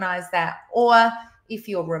to organize that, or if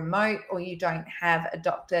you're remote or you don't have a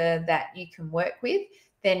doctor that you can work with,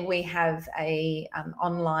 then we have a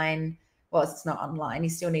online. Well, it's not online. You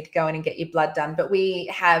still need to go in and get your blood done. But we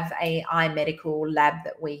have a iMedical lab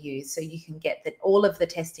that we use, so you can get all of the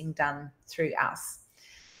testing done through us.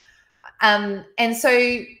 And so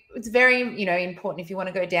it's very, important if you want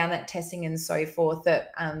to go down that testing and so forth,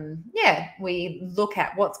 that, we look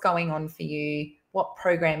at what's going on for you, what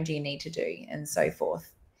program do you need to do, and so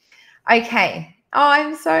forth. Okay. Oh,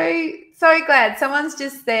 I'm so glad. Someone's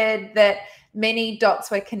just said that many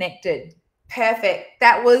dots were connected. Perfect.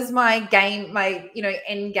 That was my game,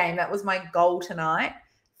 end game. That was my goal tonight,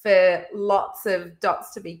 for lots of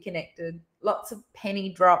dots to be connected, lots of penny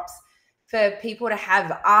drops, for people to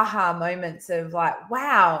have aha moments of like,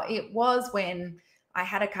 wow, it was when I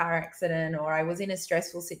had a car accident, or I was in a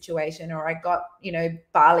stressful situation, or I got,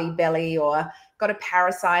 barley belly, or got a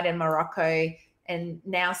parasite in Morocco, and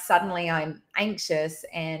now suddenly I'm anxious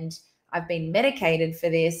and I've been medicated for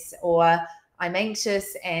this, or I'm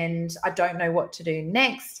anxious and I don't know what to do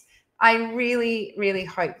next. I really, really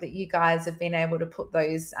hope that you guys have been able to put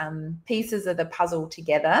those pieces of the puzzle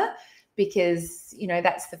together, because,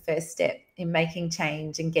 that's the first step in making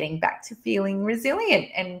change and getting back to feeling resilient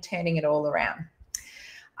and turning it all around.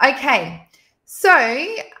 Okay, so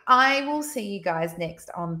I will see you guys next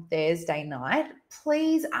on Thursday night.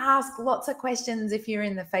 Please ask lots of questions if you're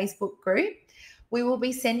in the Facebook group. We will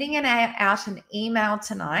be sending out an email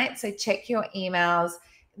tonight, so check your emails.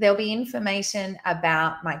 There'll be information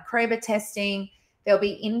about microba testing. There'll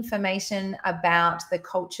be information about the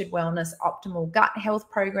Cultured Wellness Optimal Gut Health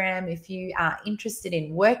Program if you are interested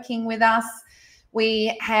in working with us.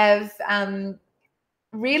 We have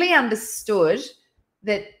really understood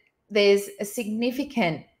that there's a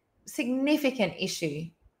significant issue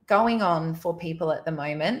going on for people at the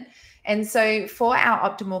moment. And so for our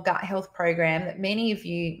optimal gut health program that many of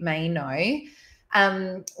you may know,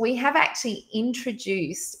 we have actually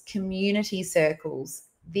introduced community circles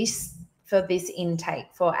for this intake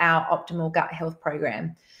for our optimal gut health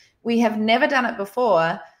program. We have never done it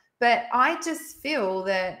before, but I just feel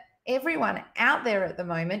that everyone out there at the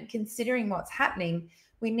moment, considering what's happening,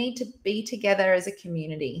 we need to be together as a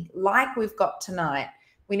community like we've got tonight.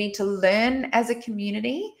 We need to learn as a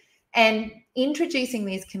community, and introducing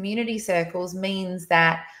these community circles means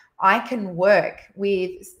that I can work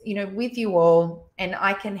with you all, and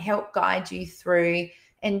I can help guide you through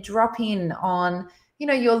and drop in on,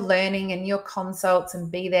 your learning and your consults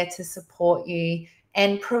and be there to support you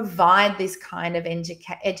and provide this kind of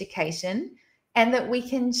education, and that we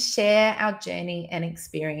can share our journey and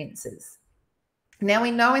experiences. Now,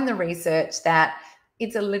 we know in the research that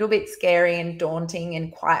it's a little bit scary and daunting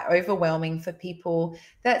and quite overwhelming for people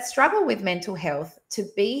that struggle with mental health to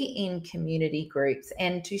be in community groups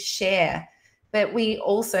and to share. But we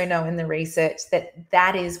also know in the research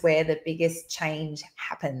that is where the biggest change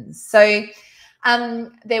happens. So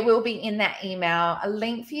there will be in that email a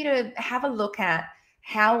link for you to have a look at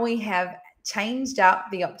how we have changed up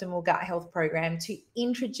the Optimal Gut Health program to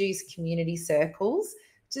introduce community circles,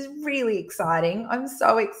 which is really exciting. I'm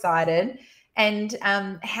so excited. And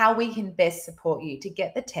how we can best support you to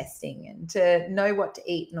get the testing and to know what to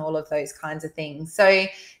eat and all of those kinds of things. So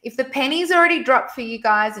if the penny's already dropped for you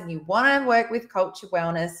guys and you want to work with Culture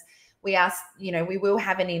Wellness, we will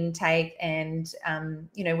have an intake, and,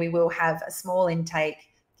 we will have a small intake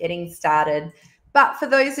getting started. But for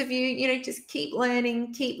those of you, just keep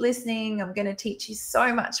learning, keep listening. I'm going to teach you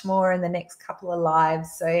so much more in the next couple of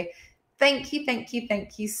lives. So thank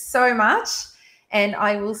you so much. And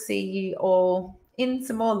I will see you all in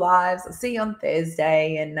some more lives. I'll see you on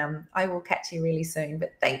Thursday, and I will catch you really soon.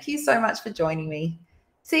 But thank you so much for joining me.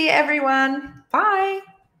 See you, everyone. Bye.